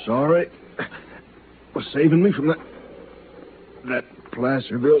 Sorry for saving me from that that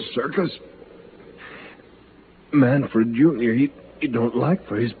Placerville circus. Manfred Jr., he don't like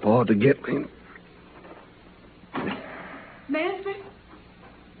for his paw to get me. Manfred?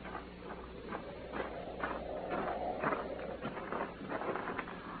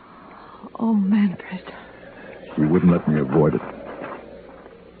 Oh, Manfred. He wouldn't let me avoid it.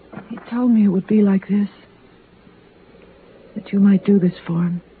 He told me it would be like this. That you might do this for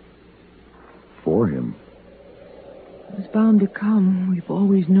him. For him? It was bound to come. We've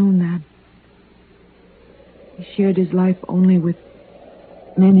always known that. He shared his life only with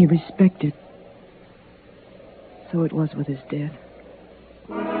men he respected. So it was with his death.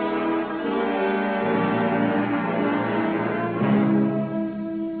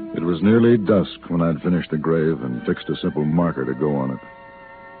 It was nearly dusk when I'd finished the grave and fixed a simple marker to go on it.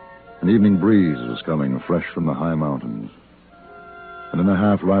 An evening breeze was coming fresh from the high mountains. And in the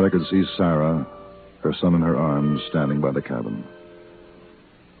half-light I could see Sarah, her son in her arms, standing by the cabin.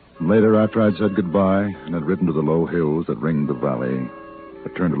 And later, after I'd said goodbye and had ridden to the low hills that ringed the valley, I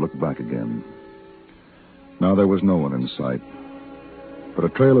turned to look back again. Now there was no one in sight. But a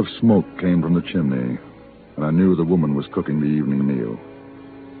trail of smoke came from the chimney, and I knew the woman was cooking the evening meal.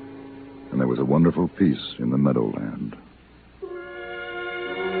 And there was a wonderful peace in the meadowland.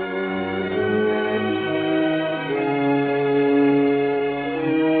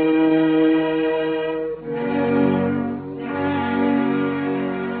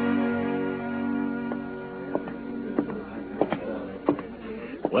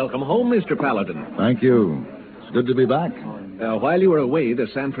 Welcome home, Mr. Paladin. Thank you. It's good to be back. While you were away, the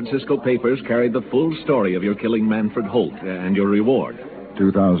San Francisco papers carried the full story of your killing Manfred Holt and your reward.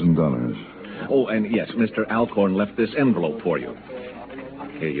 $2,000. Oh, and yes, Mr. Alcorn left this envelope for you.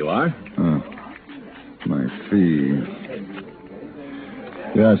 Here you are. My fee.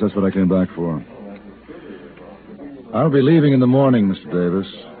 Yes, that's what I came back for. I'll be leaving in the morning, Mr. Davis.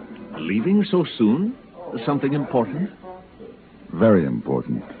 Leaving so soon? Something important? Very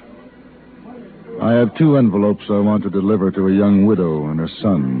important. I have 2 envelopes I want to deliver to a young widow and her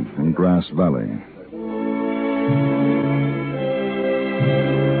son in Grass Valley.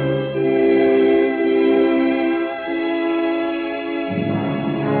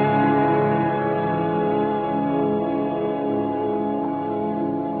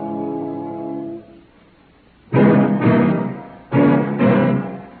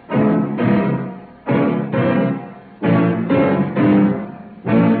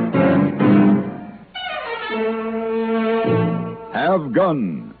 Have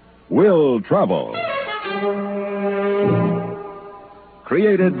Gun, Will Travel.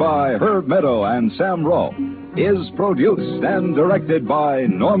 Created by Herb Meadow and Sam Rolfe, is produced and directed by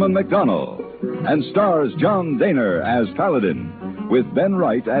Norman McDonnell, and stars John Daner as Paladin, with Ben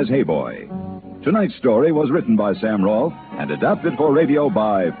Wright as Hayboy. Tonight's story was written by Sam Rolfe and adapted for radio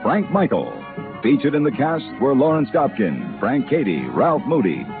by Frank Michael. Featured in the cast were Lawrence Dobkin, Frank Cady, Ralph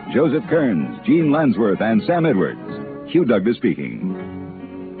Moody, Joseph Kearns, Gene Lansworth, and Sam Edwards. Hugh Douglas speaking.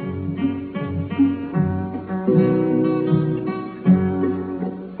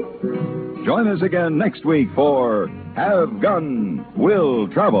 Join us again next week for Have Gun, Will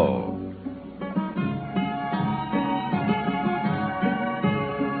Travel.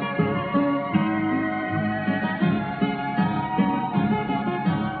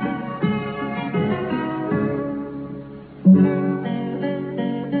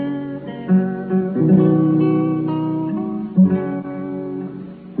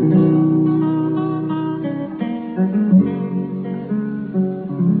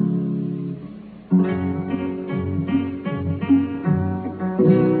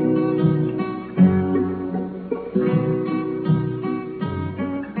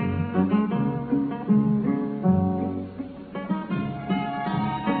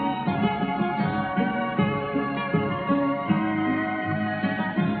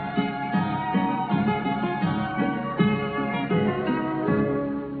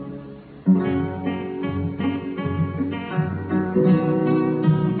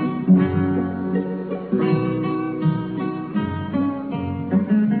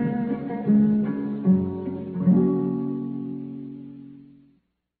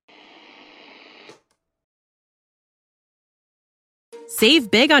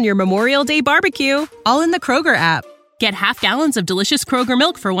 Save big on your Memorial Day barbecue, all in the Kroger app. Get half gallons of delicious Kroger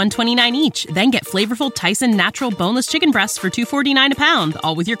milk for $1.29 each. Then get flavorful Tyson natural boneless chicken breasts for $2.49 a pound,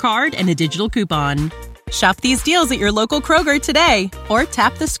 all with your card and a digital coupon. Shop these deals at your local Kroger today, or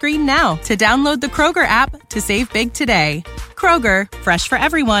tap the screen now to download the Kroger app to save big today. Kroger, fresh for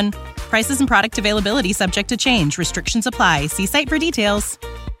everyone. Prices and product availability subject to change. Restrictions apply. See site for details.